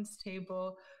conference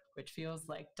table, which feels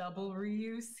like double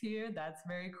reuse here. That's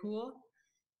very cool.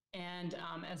 And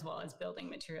as well as building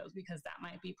materials, because that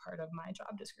might be part of my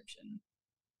job description.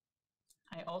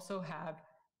 I also have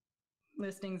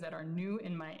listings that are new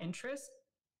in my interest.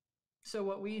 So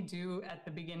what we do at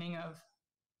the beginning of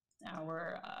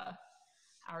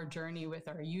our journey with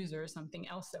our users, something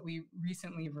else that we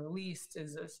recently released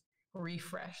is this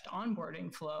refreshed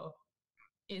onboarding flow,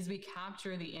 is we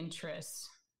capture the interests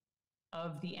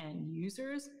of the end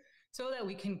users so that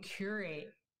we can curate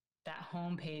that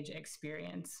homepage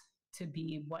experience to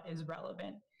be what is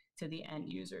relevant to the end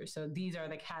user. So these are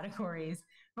the categories.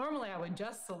 Normally I would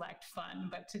just select fun,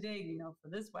 but today, for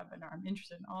this webinar, I'm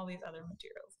interested in all these other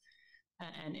materials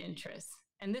and interests.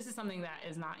 And this is something that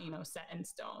is not, set in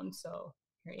stone. So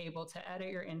you're able to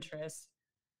edit your interests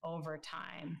over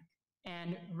time.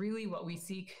 And really what we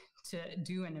seek to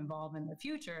do and evolve in the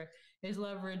future is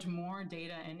leverage more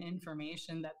data and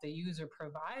information that the user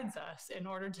provides us in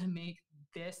order to make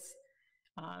this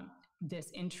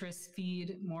interest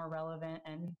feed more relevant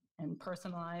and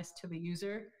personalized to the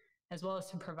user, as well as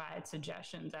to provide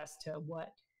suggestions as to what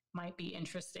might be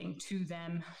interesting to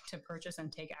them to purchase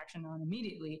and take action on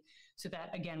immediately, so that,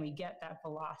 again, we get that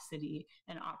velocity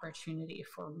and opportunity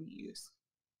for reuse.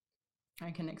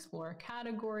 I can explore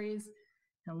categories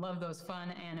and love those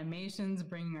fun animations,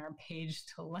 bringing our page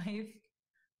to life,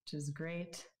 which is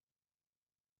great.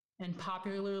 And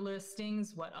popular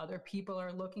listings, what other people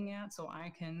are looking at, so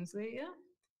I can say, yeah,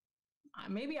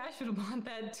 maybe I should want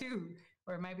that too,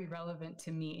 or it might be relevant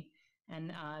to me.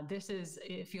 And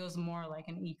it feels more like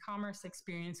an e-commerce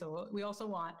experience. So we also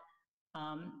want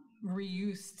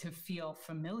reuse to feel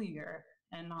familiar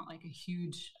and not like a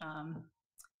huge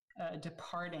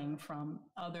departing from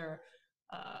other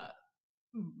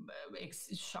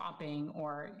shopping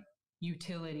or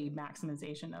utility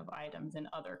maximization of items in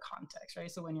other contexts, right?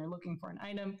 So when you're looking for an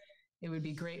item, it would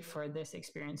be great for this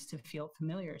experience to feel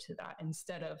familiar to that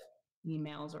instead of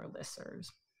emails or listservs.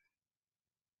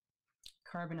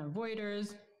 Carbon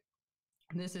avoiders.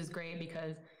 This is great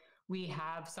because we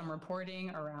have some reporting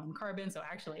around carbon. So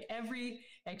actually every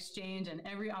exchange and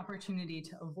every opportunity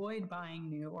to avoid buying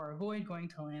new or avoid going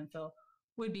to landfill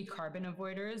would be carbon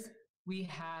avoiders. We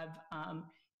have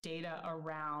data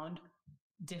around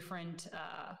different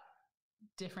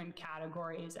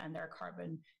categories and their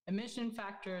carbon emission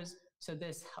factors. So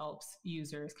this helps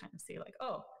users kind of say like,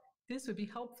 oh, this would be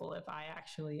helpful if I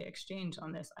actually exchange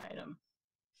on this item.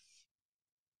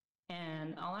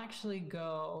 And I'll actually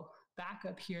go back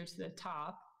up here to the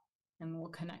top and we'll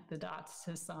connect the dots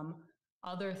to some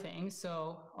other things.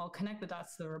 So I'll connect the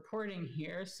dots to the reporting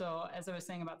here. So as I was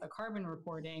saying about the carbon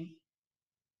reporting,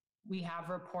 we have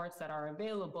reports that are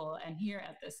available. And here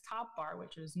at this top bar,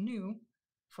 which is new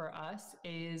for us,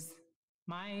 is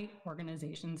my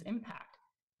organization's impact.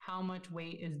 How much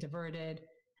weight is diverted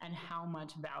and how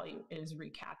much value is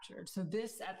recaptured. So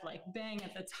this at like bang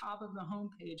at the top of the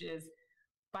homepage is,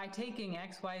 by taking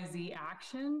XYZ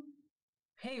action,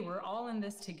 hey, we're all in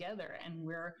this together and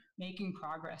we're making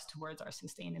progress towards our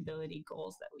sustainability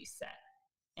goals that we set.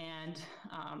 And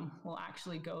we'll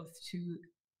actually go to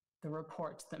the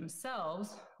reports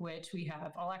themselves, which we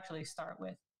have. I'll actually start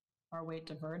with our weight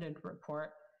diverted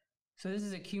report. So this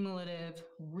is a cumulative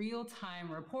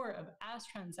real-time report of as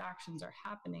transactions are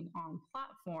happening on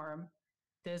platform,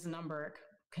 this number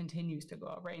continues to go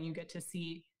up, right? And you get to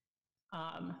see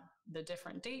the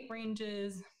different date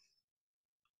ranges,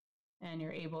 and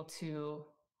you're able to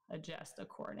adjust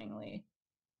accordingly.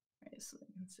 Right, so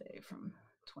let's say from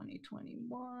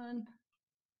 2021, you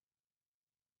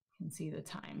can see the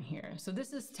time here. So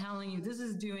this is telling you, this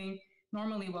is doing,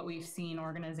 normally what we've seen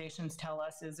organizations tell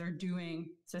us is they're doing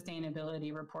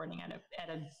sustainability reporting at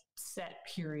a set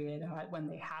period when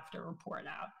they have to report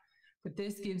out. But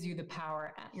this gives you the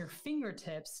power at your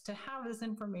fingertips to have this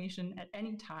information at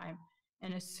any time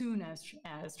and as soon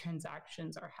as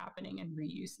transactions are happening and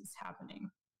reuse is happening.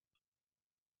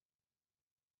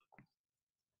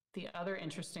 The other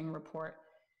interesting report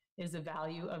is the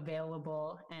value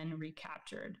available and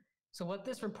recaptured. So what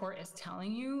this report is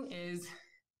telling you is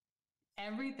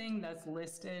everything that's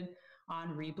listed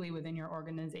on Rheaply within your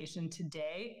organization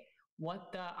today,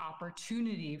 what the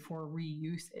opportunity for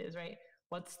reuse is, right?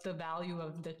 What's the value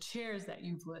of the chairs that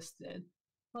you've listed,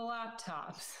 the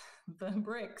laptops, the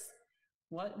bricks?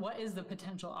 What is the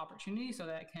potential opportunity so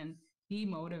that it can be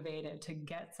motivated to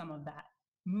get some of that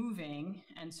moving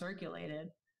and circulated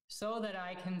so that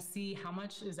I can see how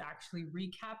much is actually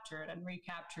recaptured. And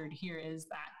recaptured here is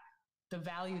that the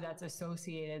value that's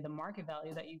associated, the market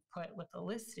value that you put with the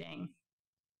listing,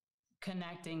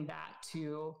 connecting that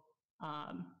to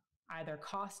either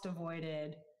cost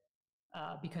avoided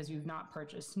because you've not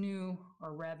purchased new,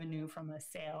 or revenue from a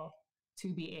sale,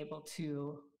 to be able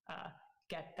to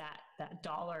get that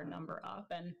dollar number up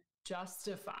and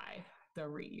justify the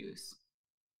reuse.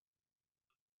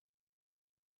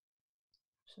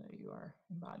 Show you our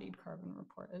embodied carbon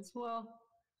report as well.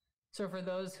 So for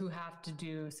those who have to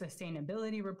do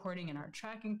sustainability reporting and are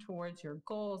tracking towards your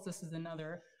goals, this is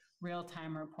another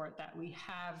real-time report that we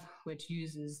have, which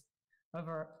uses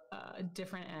over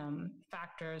different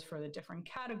factors for the different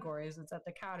categories. It's at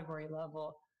the category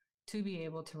level to be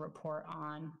able to report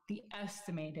on the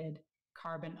estimated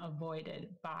carbon avoided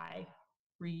by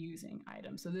reusing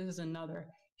items. So this is another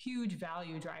huge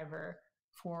value driver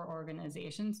for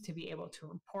organizations to be able to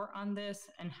report on this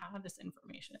and have this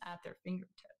information at their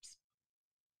fingertips.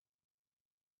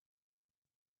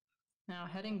 Now,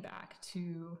 heading back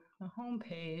to the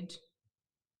homepage,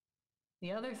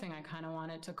 the other thing I kind of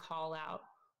wanted to call out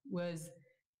was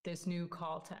this new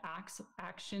call to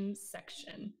action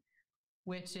section,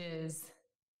 which is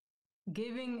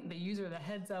giving the user the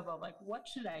heads up of like, what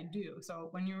should I do? So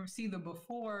when you see the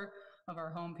before of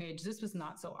our homepage, this was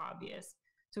not so obvious.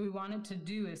 So we wanted to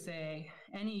do is say,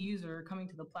 any user coming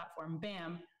to the platform,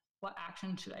 bam, what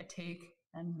action should I take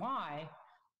and why?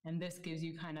 And this gives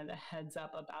you kind of the heads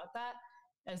up about that,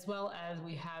 as well as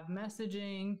we have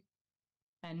messaging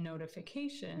and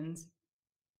notifications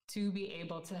to be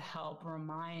able to help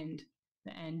remind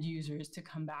the end users to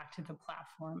come back to the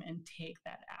platform and take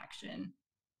that action.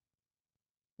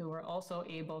 So we're also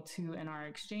able to, in our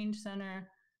Exchange Center,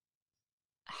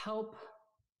 help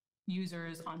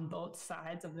users on both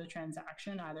sides of the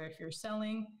transaction, either if you're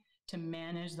selling, to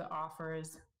manage the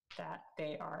offers that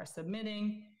they are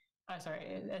submitting,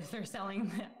 if they're selling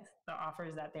the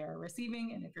offers that they are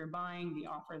receiving, and if you're buying, the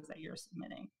offers that you're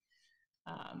submitting.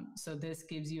 So this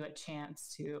gives you a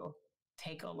chance to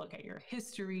take a look at your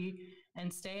history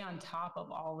and stay on top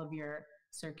of all of your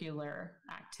circular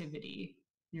activity,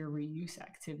 your reuse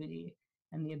activity,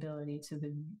 and the ability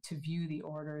to view the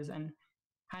orders and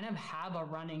kind of have a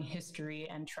running history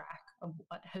and track of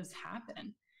what has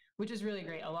happened, which is really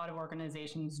great. A lot of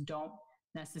organizations don't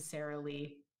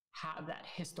necessarily have that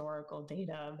historical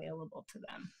data available to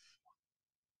them.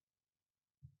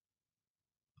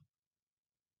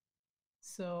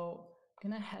 So I'm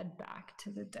gonna head back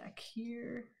to the deck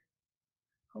here.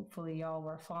 Hopefully y'all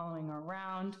were following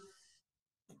around.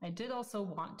 I did also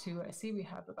want to, I see we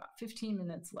have about 15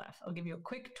 minutes left. I'll give you a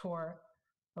quick tour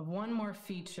of one more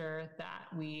feature that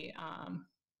we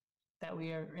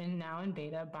are in now in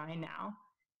beta, buy now.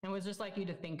 And would just like you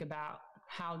to think about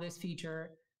how this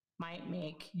feature might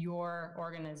make your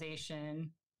organization,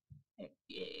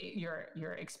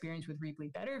 your experience with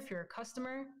Rheaply better if you're a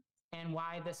customer, and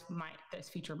why this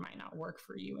feature might not work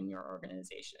for you in your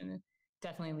organization.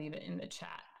 Definitely leave it in the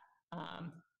chat.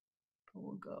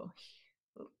 We'll go,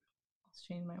 let's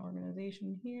change my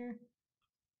organization here.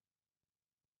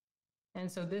 And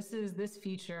so this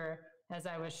feature, as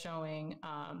I was showing,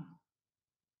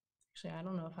 actually, I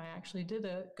don't know if I actually did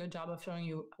a good job of showing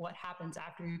you what happens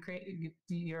after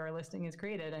your listing is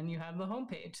created and you have the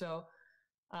homepage. So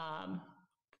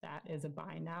that is a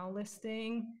buy now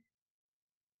listing.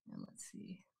 And let's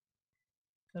see.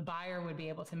 The buyer would be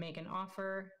able to make an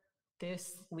offer.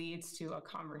 this leads to a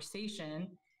conversation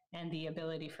and the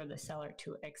ability for the seller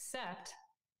to accept.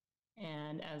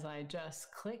 And as I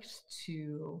just clicked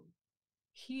to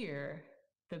here,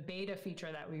 the beta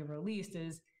feature that we released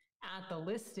is at the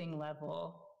listing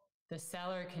level, the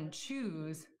seller can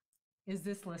choose, is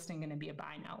this listing going to be a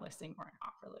buy now listing or an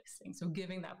offer listing? So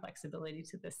giving that flexibility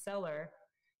to the seller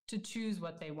to choose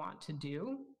what they want to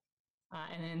do.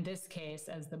 And in this case,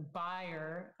 as the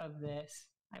buyer of this,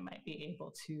 I might be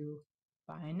able to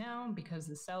buy now because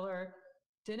the seller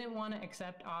didn't want to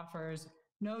accept offers,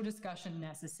 no discussion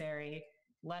necessary.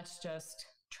 Let's just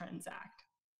transact.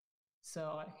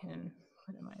 So I can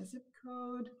put in my zip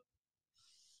code.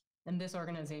 And this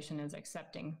organization is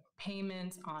accepting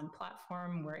payments on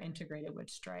platform. We're integrated with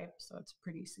Stripe, so it's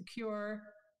pretty secure.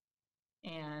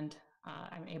 And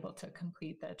I'm able to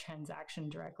complete the transaction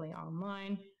directly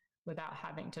online without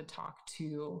having to talk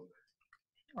to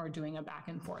or doing a back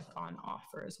and forth on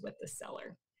offers with the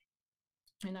seller.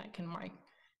 And I can mark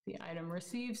the item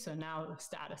received. So now the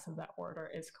status of that order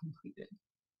is completed.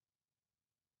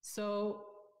 So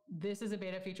this is a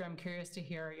beta feature. I'm curious to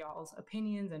hear y'all's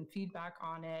opinions and feedback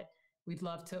on it. We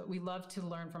love to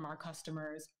learn from our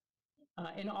customers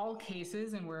in all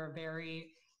cases, and we're a very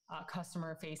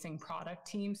customer-facing product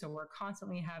team, so we're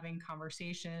constantly having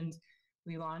conversations.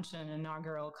 We launched an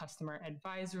inaugural customer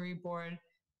advisory board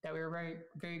that we were very,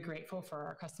 very grateful for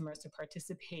our customers to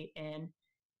participate in,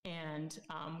 and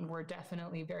we're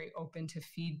definitely very open to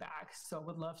feedback. So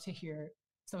would love to hear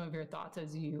some of your thoughts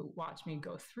as you watch me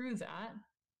go through that.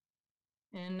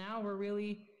 And now we're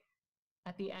really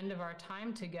at the end of our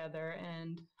time together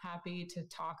and happy to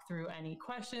talk through any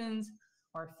questions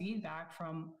or feedback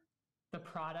from the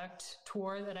product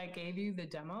tour that I gave you, the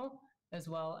demo, as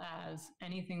well as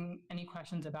any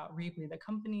questions about Rheaply, the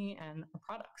company, and our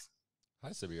products.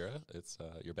 Hi, Sabira. It's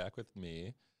you're back with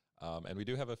me, and we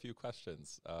do have a few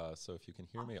questions. So if you can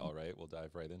hear me all right, we'll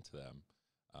dive right into them.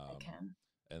 I can.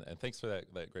 And thanks for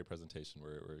that great presentation.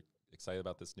 We're excited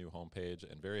about this new homepage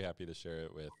and very happy to share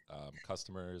it with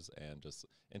customers and just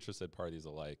interested parties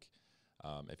alike.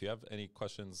 If you have any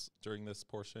questions during this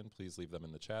portion, please leave them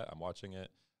in the chat. I'm watching it.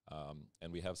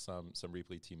 And we have some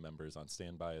Rheaply team members on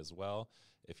standby as well.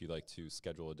 If you'd like to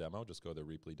schedule a demo, just go to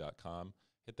rheaply.com,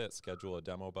 hit that schedule a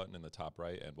demo button in the top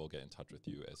right, and we'll get in touch with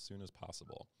you as soon as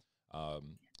possible.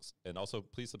 And also,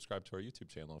 please subscribe to our YouTube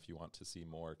channel if you want to see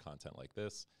more content like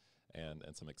this and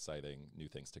some exciting new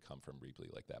things to come from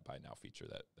Rheaply, like that Buy Now feature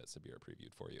that Sabira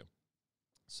previewed for you.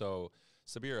 So,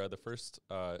 Sabira, the first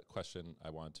question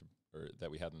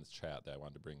that we had in the chat that I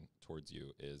wanted to bring towards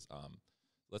you is,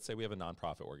 let's say we have a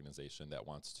nonprofit organization that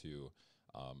wants to,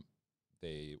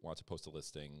 they want to post a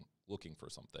listing looking for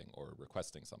something or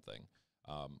requesting something.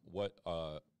 What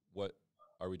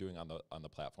are we doing on the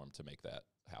platform to make that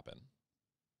happen?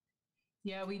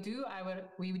 Yeah, we do.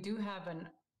 We do have an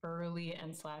early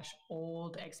and /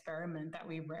 old experiment that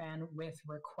we ran with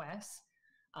requests,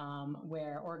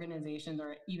 where organizations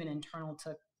or even internal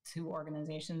to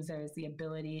organizations, there's the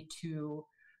ability to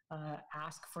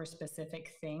ask for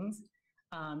specific things.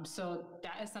 So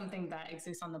that is something that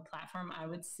exists on the platform. I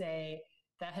would say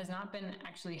that has not been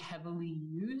actually heavily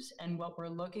used. And what we're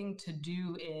looking to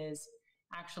do is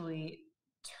actually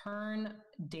turn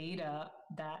data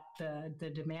that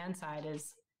the demand side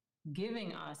is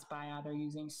giving us by either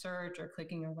using search or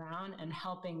clicking around and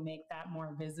helping make that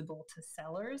more visible to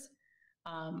sellers.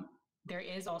 There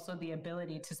is also the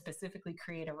ability to specifically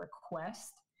create a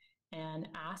request and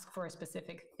ask for a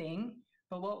specific thing.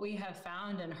 But what we have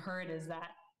found and heard is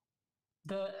that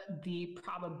the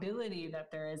probability that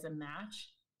there is a match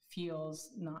feels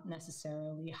not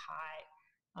necessarily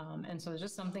high. And so it's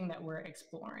just something that we're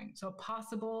exploring. So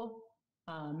possible,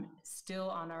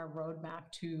 still on our roadmap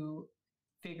to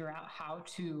figure out how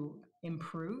to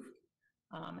improve.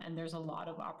 And there's a lot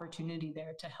of opportunity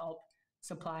there to help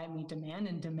supply meet demand,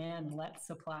 and demand let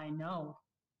supply know,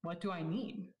 what do I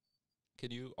need?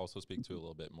 Can you also speak to a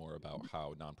little bit more about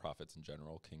how nonprofits in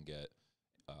general can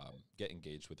get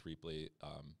engaged with Rheaply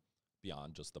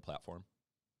beyond just the platform?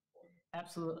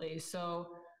 Absolutely. So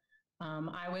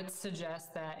I would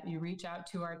suggest that you reach out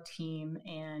to our team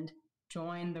and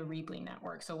join the Rheaply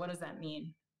network. So what does that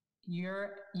mean?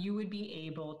 You would be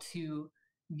able to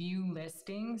view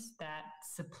listings that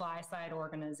supply side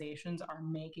organizations are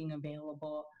making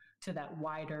available to that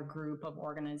wider group of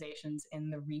organizations in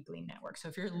the Rheaply network. So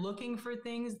if you're looking for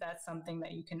things, that's something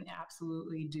that you can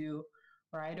absolutely do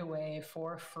right away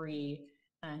for free.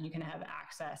 And you can have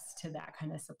access to that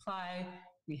kind of supply.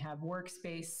 We have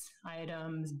workspace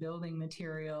items, building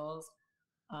materials,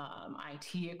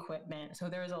 IT equipment. So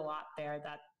there's a lot there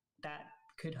that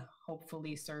could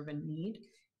hopefully serve a need.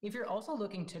 If you're also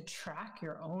looking to track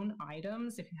your own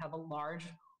items, if you have a large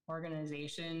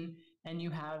organization and you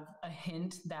have a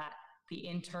hint that the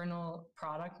internal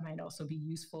product might also be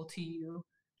useful to you,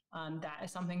 that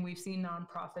is something we've seen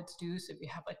nonprofits do. So if you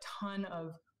have a ton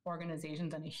of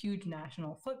organizations and a huge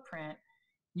national footprint,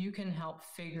 you can help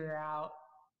figure out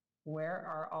where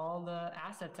are all the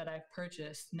assets that I've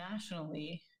purchased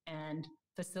nationally and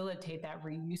facilitate that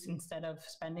reuse instead of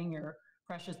spending your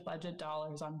precious budget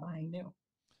dollars on buying new.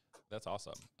 That's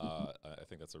awesome. I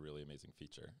think that's a really amazing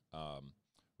feature.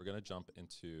 We're going to jump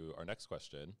into our next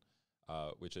question,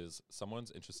 which is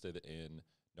someone's interested in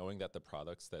knowing that the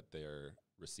products that they're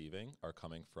receiving are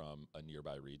coming from a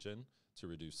nearby region to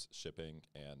reduce shipping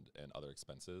and other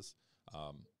expenses.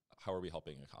 How are we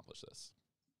helping accomplish this?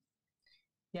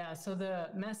 Yeah, so the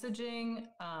messaging,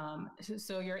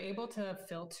 so you're able to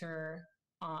filter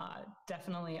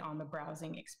definitely on the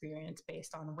browsing experience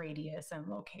based on radius and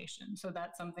location. So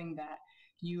that's something that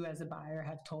you as a buyer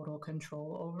have total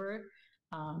control over.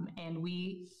 And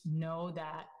we know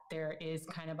that there is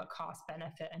kind of a cost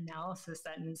benefit analysis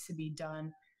that needs to be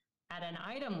done at an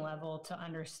item level to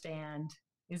understand,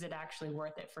 is it actually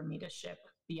worth it for me to ship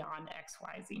beyond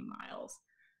XYZ miles?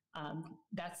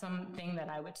 That's something that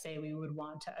I would say we would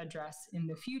want to address in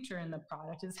the future in the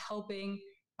product, is helping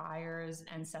buyers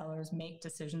and sellers make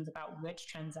decisions about which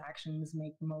transactions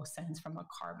make most sense from a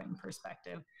carbon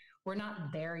perspective. We're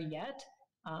not there yet,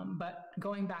 but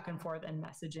going back and forth and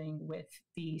messaging with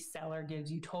the seller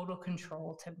gives you total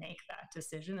control to make that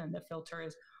decision. And the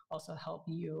filters also help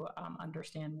you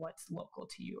understand what's local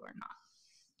to you or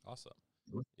not. Awesome.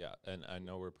 Yeah, and I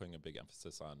know we're putting a big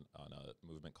emphasis on a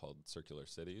movement called circular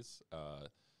cities.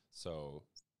 So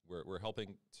we're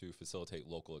helping to facilitate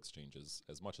local exchanges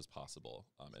as much as possible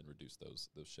and reduce those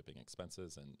shipping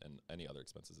expenses and any other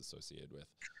expenses associated with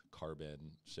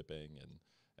carbon, shipping,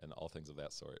 and all things of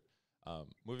that sort.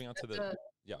 Moving on to the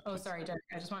yeah. Oh, sorry, Derek.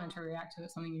 I just wanted to react to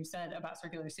something you said about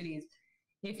circular cities.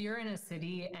 If you're in a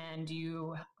city and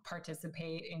you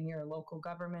participate in your local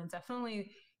government,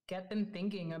 definitely get them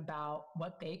thinking about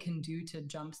what they can do to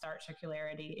jumpstart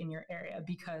circularity in your area,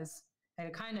 because I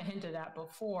kind of hinted at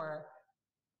before,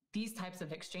 these types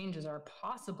of exchanges are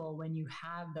possible when you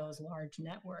have those large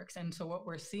networks. And so what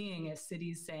we're seeing is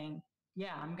cities saying,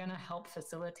 yeah, I'm going to help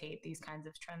facilitate these kinds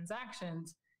of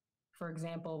transactions. For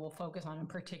example, we'll focus on a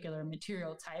particular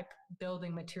material type,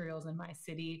 building materials in my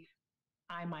city.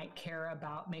 I might care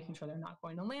about making sure they're not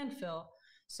going to landfill.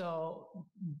 So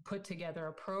put together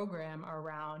a program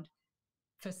around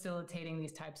facilitating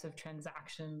these types of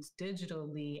transactions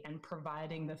digitally and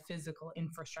providing the physical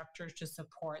infrastructure to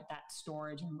support that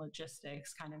storage and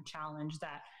logistics kind of challenge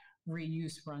that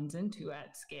reuse runs into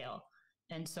at scale.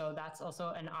 And so that's also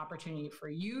an opportunity for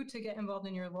you to get involved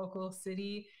in your local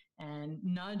city and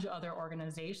nudge other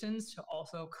organizations to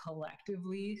also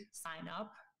collectively sign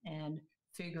up and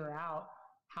figure out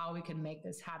how we can make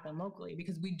this happen locally,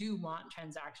 because we do want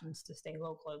transactions to stay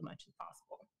local as much as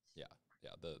possible. Yeah.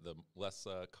 The less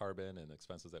carbon and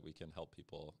expenses that we can help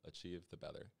people achieve, the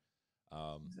better.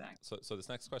 Exactly. So this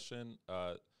next question,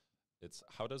 it's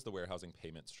how does the warehousing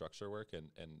payment structure work?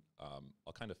 And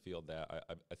I'll kind of field that.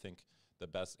 I think the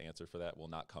best answer for that will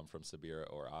not come from Sabira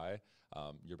or I.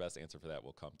 Your best answer for that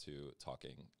will come to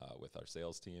talking with our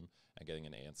sales team and getting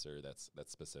an answer that's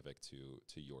specific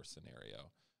to your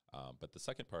scenario. But the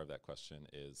second part of that question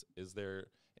is there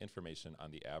information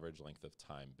on the average length of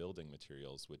time building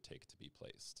materials would take to be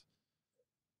placed?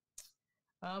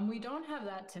 We don't have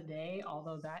that today,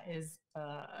 although that is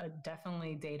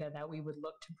definitely data that we would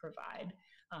look to provide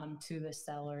to the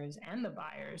sellers and the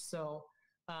buyers. So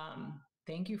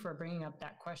thank you for bringing up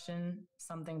that question,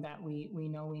 something that we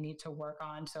know we need to work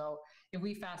on. So if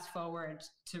we fast forward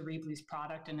to Rheaply's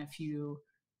product in a few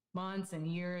months and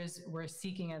years, we're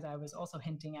seeking, as I was also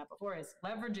hinting at before, is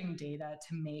leveraging data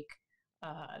to make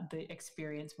the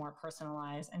experience more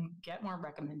personalized and get more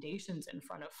recommendations in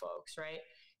front of folks, right?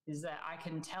 Is that I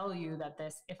can tell you that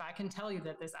if I can tell you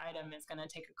that this item is going to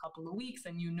take a couple of weeks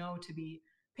and you know to be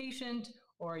patient,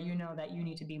 or you know that you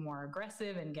need to be more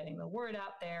aggressive in getting the word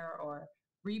out there, or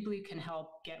Rheaply can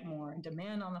help get more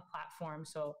demand on the platform.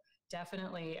 So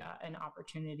definitely an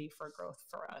opportunity for growth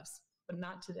for us, but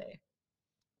not today.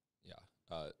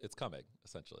 Yeah, it's coming,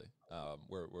 essentially.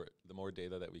 We're the more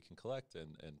data that we can collect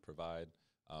and provide,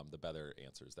 the better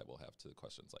answers that we'll have to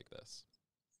questions like this.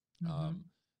 Mm-hmm.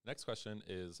 Next question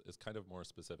is kind of more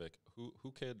specific.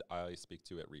 Who could I speak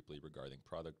to at Rheaply regarding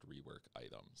product rework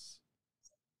items?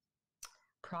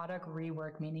 Product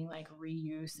rework, meaning like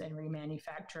reuse and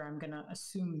remanufacture. I'm going to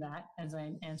assume that as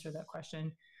I answer that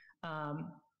question.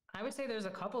 I would say there's a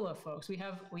couple of folks. We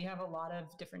have a lot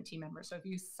of different team members. So if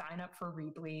you sign up for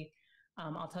Rheaply,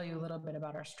 I'll tell you a little bit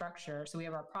about our structure. So we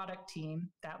have our product team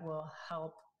that will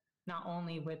help not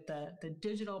only with the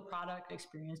digital product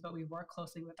experience, but we work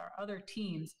closely with our other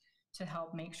teams to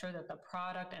help make sure that the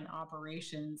product and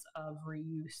operations of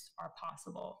reuse are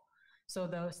possible. So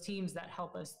those teams that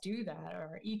help us do that are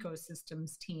our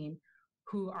ecosystems team,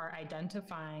 who are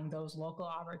identifying those local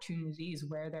opportunities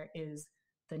where there is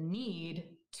the need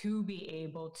to be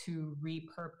able to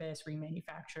repurpose,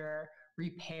 remanufacture,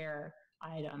 repair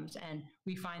items. And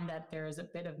we find that there is a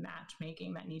bit of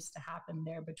matchmaking that needs to happen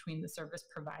there between the service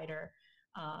provider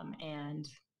and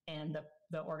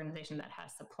the organization that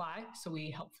has supply. So we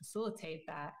help facilitate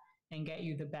that and get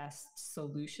you the best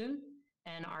solution.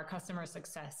 And our customer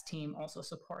success team also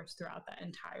supports throughout that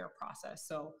entire process.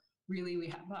 So really, we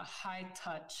have a high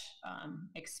touch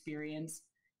experience,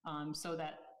 so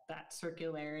that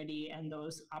circularity and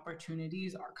those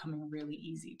opportunities are coming really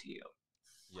easy to you.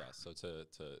 Yeah. So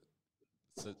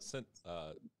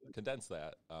condense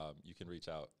that, you can reach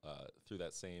out through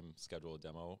that same scheduled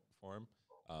demo form,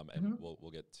 and Mm-hmm.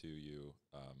 we'll get to you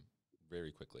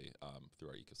very quickly through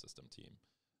our ecosystem team.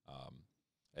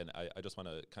 And I just want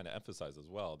to kind of emphasize as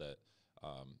well that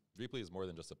Rheaply is more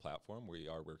than just a platform. We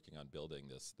are working on building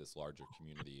this larger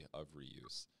community of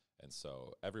reuse. And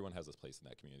so everyone has this place in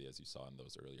that community, as you saw in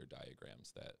those earlier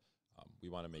diagrams, that we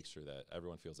want to make sure that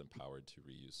everyone feels empowered to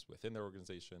reuse within their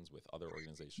organizations, with other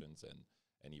organizations,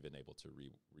 and even able to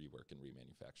rework and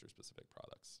remanufacture specific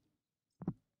products.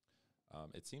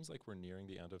 It seems like we're nearing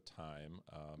the end of time,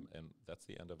 and that's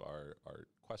the end of our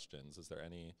questions. Is there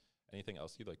anything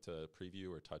else you'd like to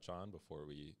preview or touch on before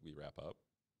we wrap up?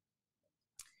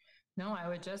 No, I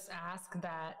would just ask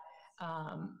that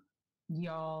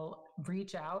y'all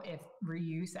reach out if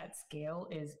reuse at scale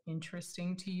is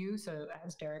interesting to you. So,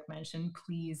 as Derek mentioned,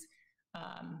 please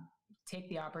take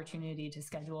the opportunity to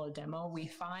schedule a demo. We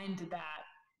find that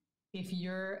if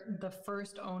you're the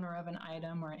first owner of an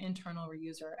item or an internal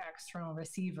reuser or external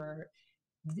receiver,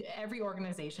 every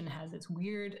organization has its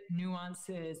weird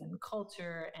nuances and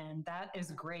culture, and that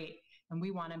is great. And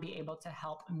we want to be able to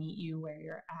help meet you where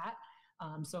you're at.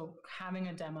 So having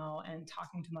a demo and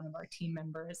talking to one of our team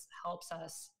members helps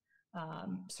us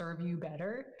serve you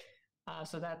better.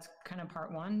 So that's kind of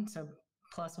part one. So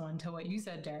 +1 to what you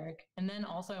said, Derek. And then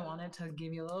also I wanted to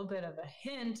give you a little bit of a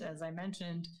hint, as I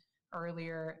mentioned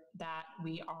earlier, that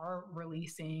we are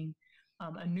releasing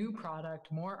a new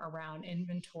product more around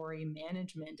inventory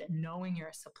management and knowing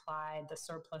your supply, the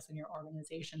surplus in your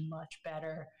organization much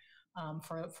better,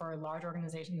 for large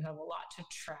organizations who have a lot to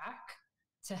track,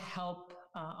 to help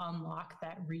unlock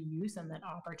that reuse and that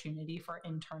opportunity for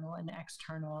internal and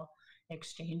external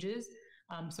exchanges.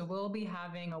 So we'll be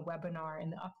having a webinar in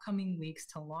the upcoming weeks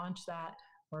to launch that.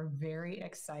 We're very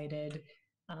excited.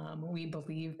 We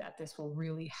believe that this will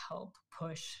really help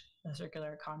push the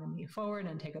circular economy forward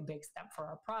and take a big step for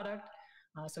our product.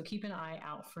 So keep an eye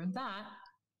out for that.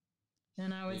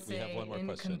 And I would say,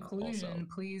 in conclusion, also,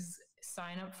 please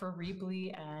sign up for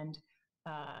Rheaply and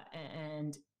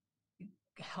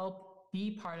help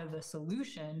be part of the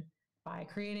solution by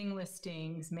creating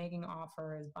listings, making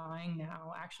offers, buying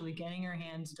now, actually getting your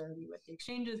hands dirty with the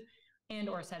exchanges, and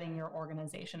or setting your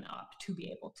organization up to be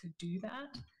able to do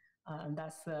that.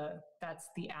 That's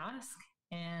the ask.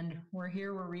 And we're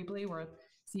here, we're Rheaply, we're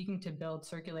seeking to build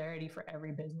circularity for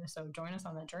every business. So join us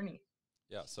on that journey.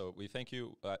 Yeah, so we thank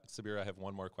you. Sabira, I have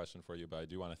one more question for you, but I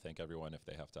do want to thank everyone if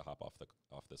they have to hop off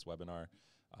this webinar,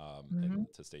 and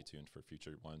to stay tuned for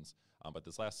future ones. But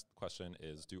this last question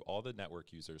is, do all the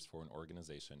network users for an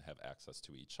organization have access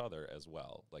to each other as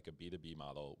well, like a B2B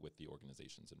model with the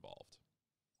organizations involved?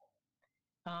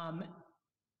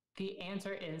 The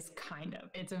answer is kind of.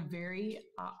 It's a very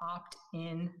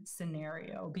opt-in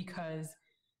scenario, because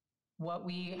what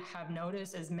we have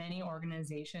noticed is many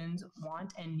organizations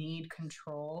want and need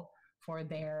control for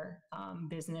their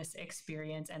business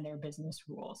experience and their business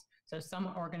rules. So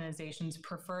some organizations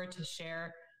prefer to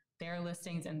share their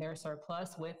listings and their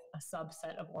surplus with a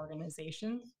subset of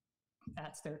organizations.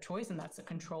 That's their choice, and that's the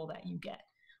control that you get.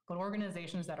 But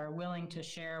organizations that are willing to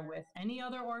share with any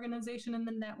other organization in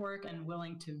the network and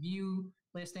willing to view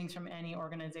listings from any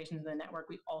organization in the network,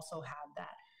 we also have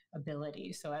that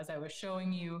ability. So as I was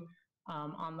showing you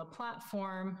on the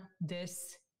platform,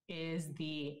 this is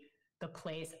the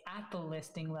place at the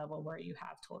listing level where you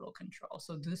have total control.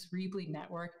 So this Rheaply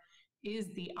network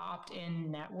is the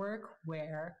opt-in network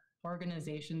where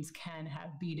organizations can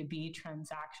have B2B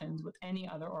transactions with any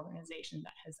other organization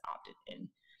that has opted in.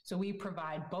 So we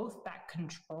provide both that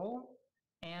control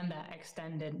and that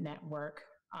extended network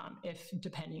if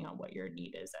depending on what your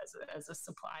need is as a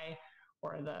supply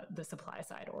or the supply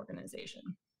side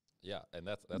organization. Yeah, and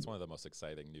that's one of the most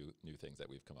exciting new things that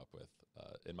we've come up with,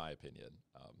 in my opinion,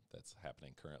 that's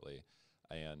happening currently.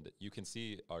 And you can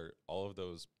see all of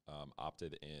those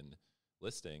opted in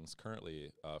listings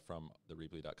currently from the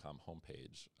Rheaply.com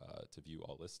homepage to view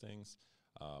all listings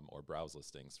or browse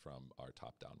listings from our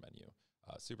top-down menu.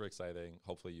 Super exciting.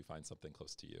 Hopefully you find something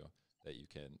close to you that you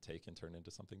can take and turn into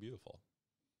something beautiful.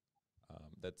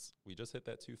 We just hit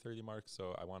that 2:30 mark,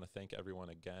 so I want to thank everyone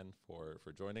again for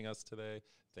joining us today.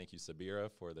 Thank you,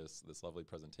 Sabira, for this lovely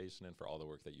presentation and for all the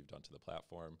work that you've done to the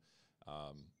platform.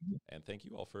 And thank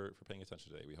you all for paying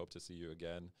attention today. We hope to see you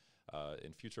again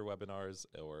in future webinars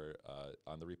or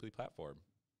on the Rheaply platform.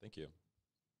 Thank you.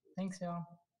 Thanks, y'all.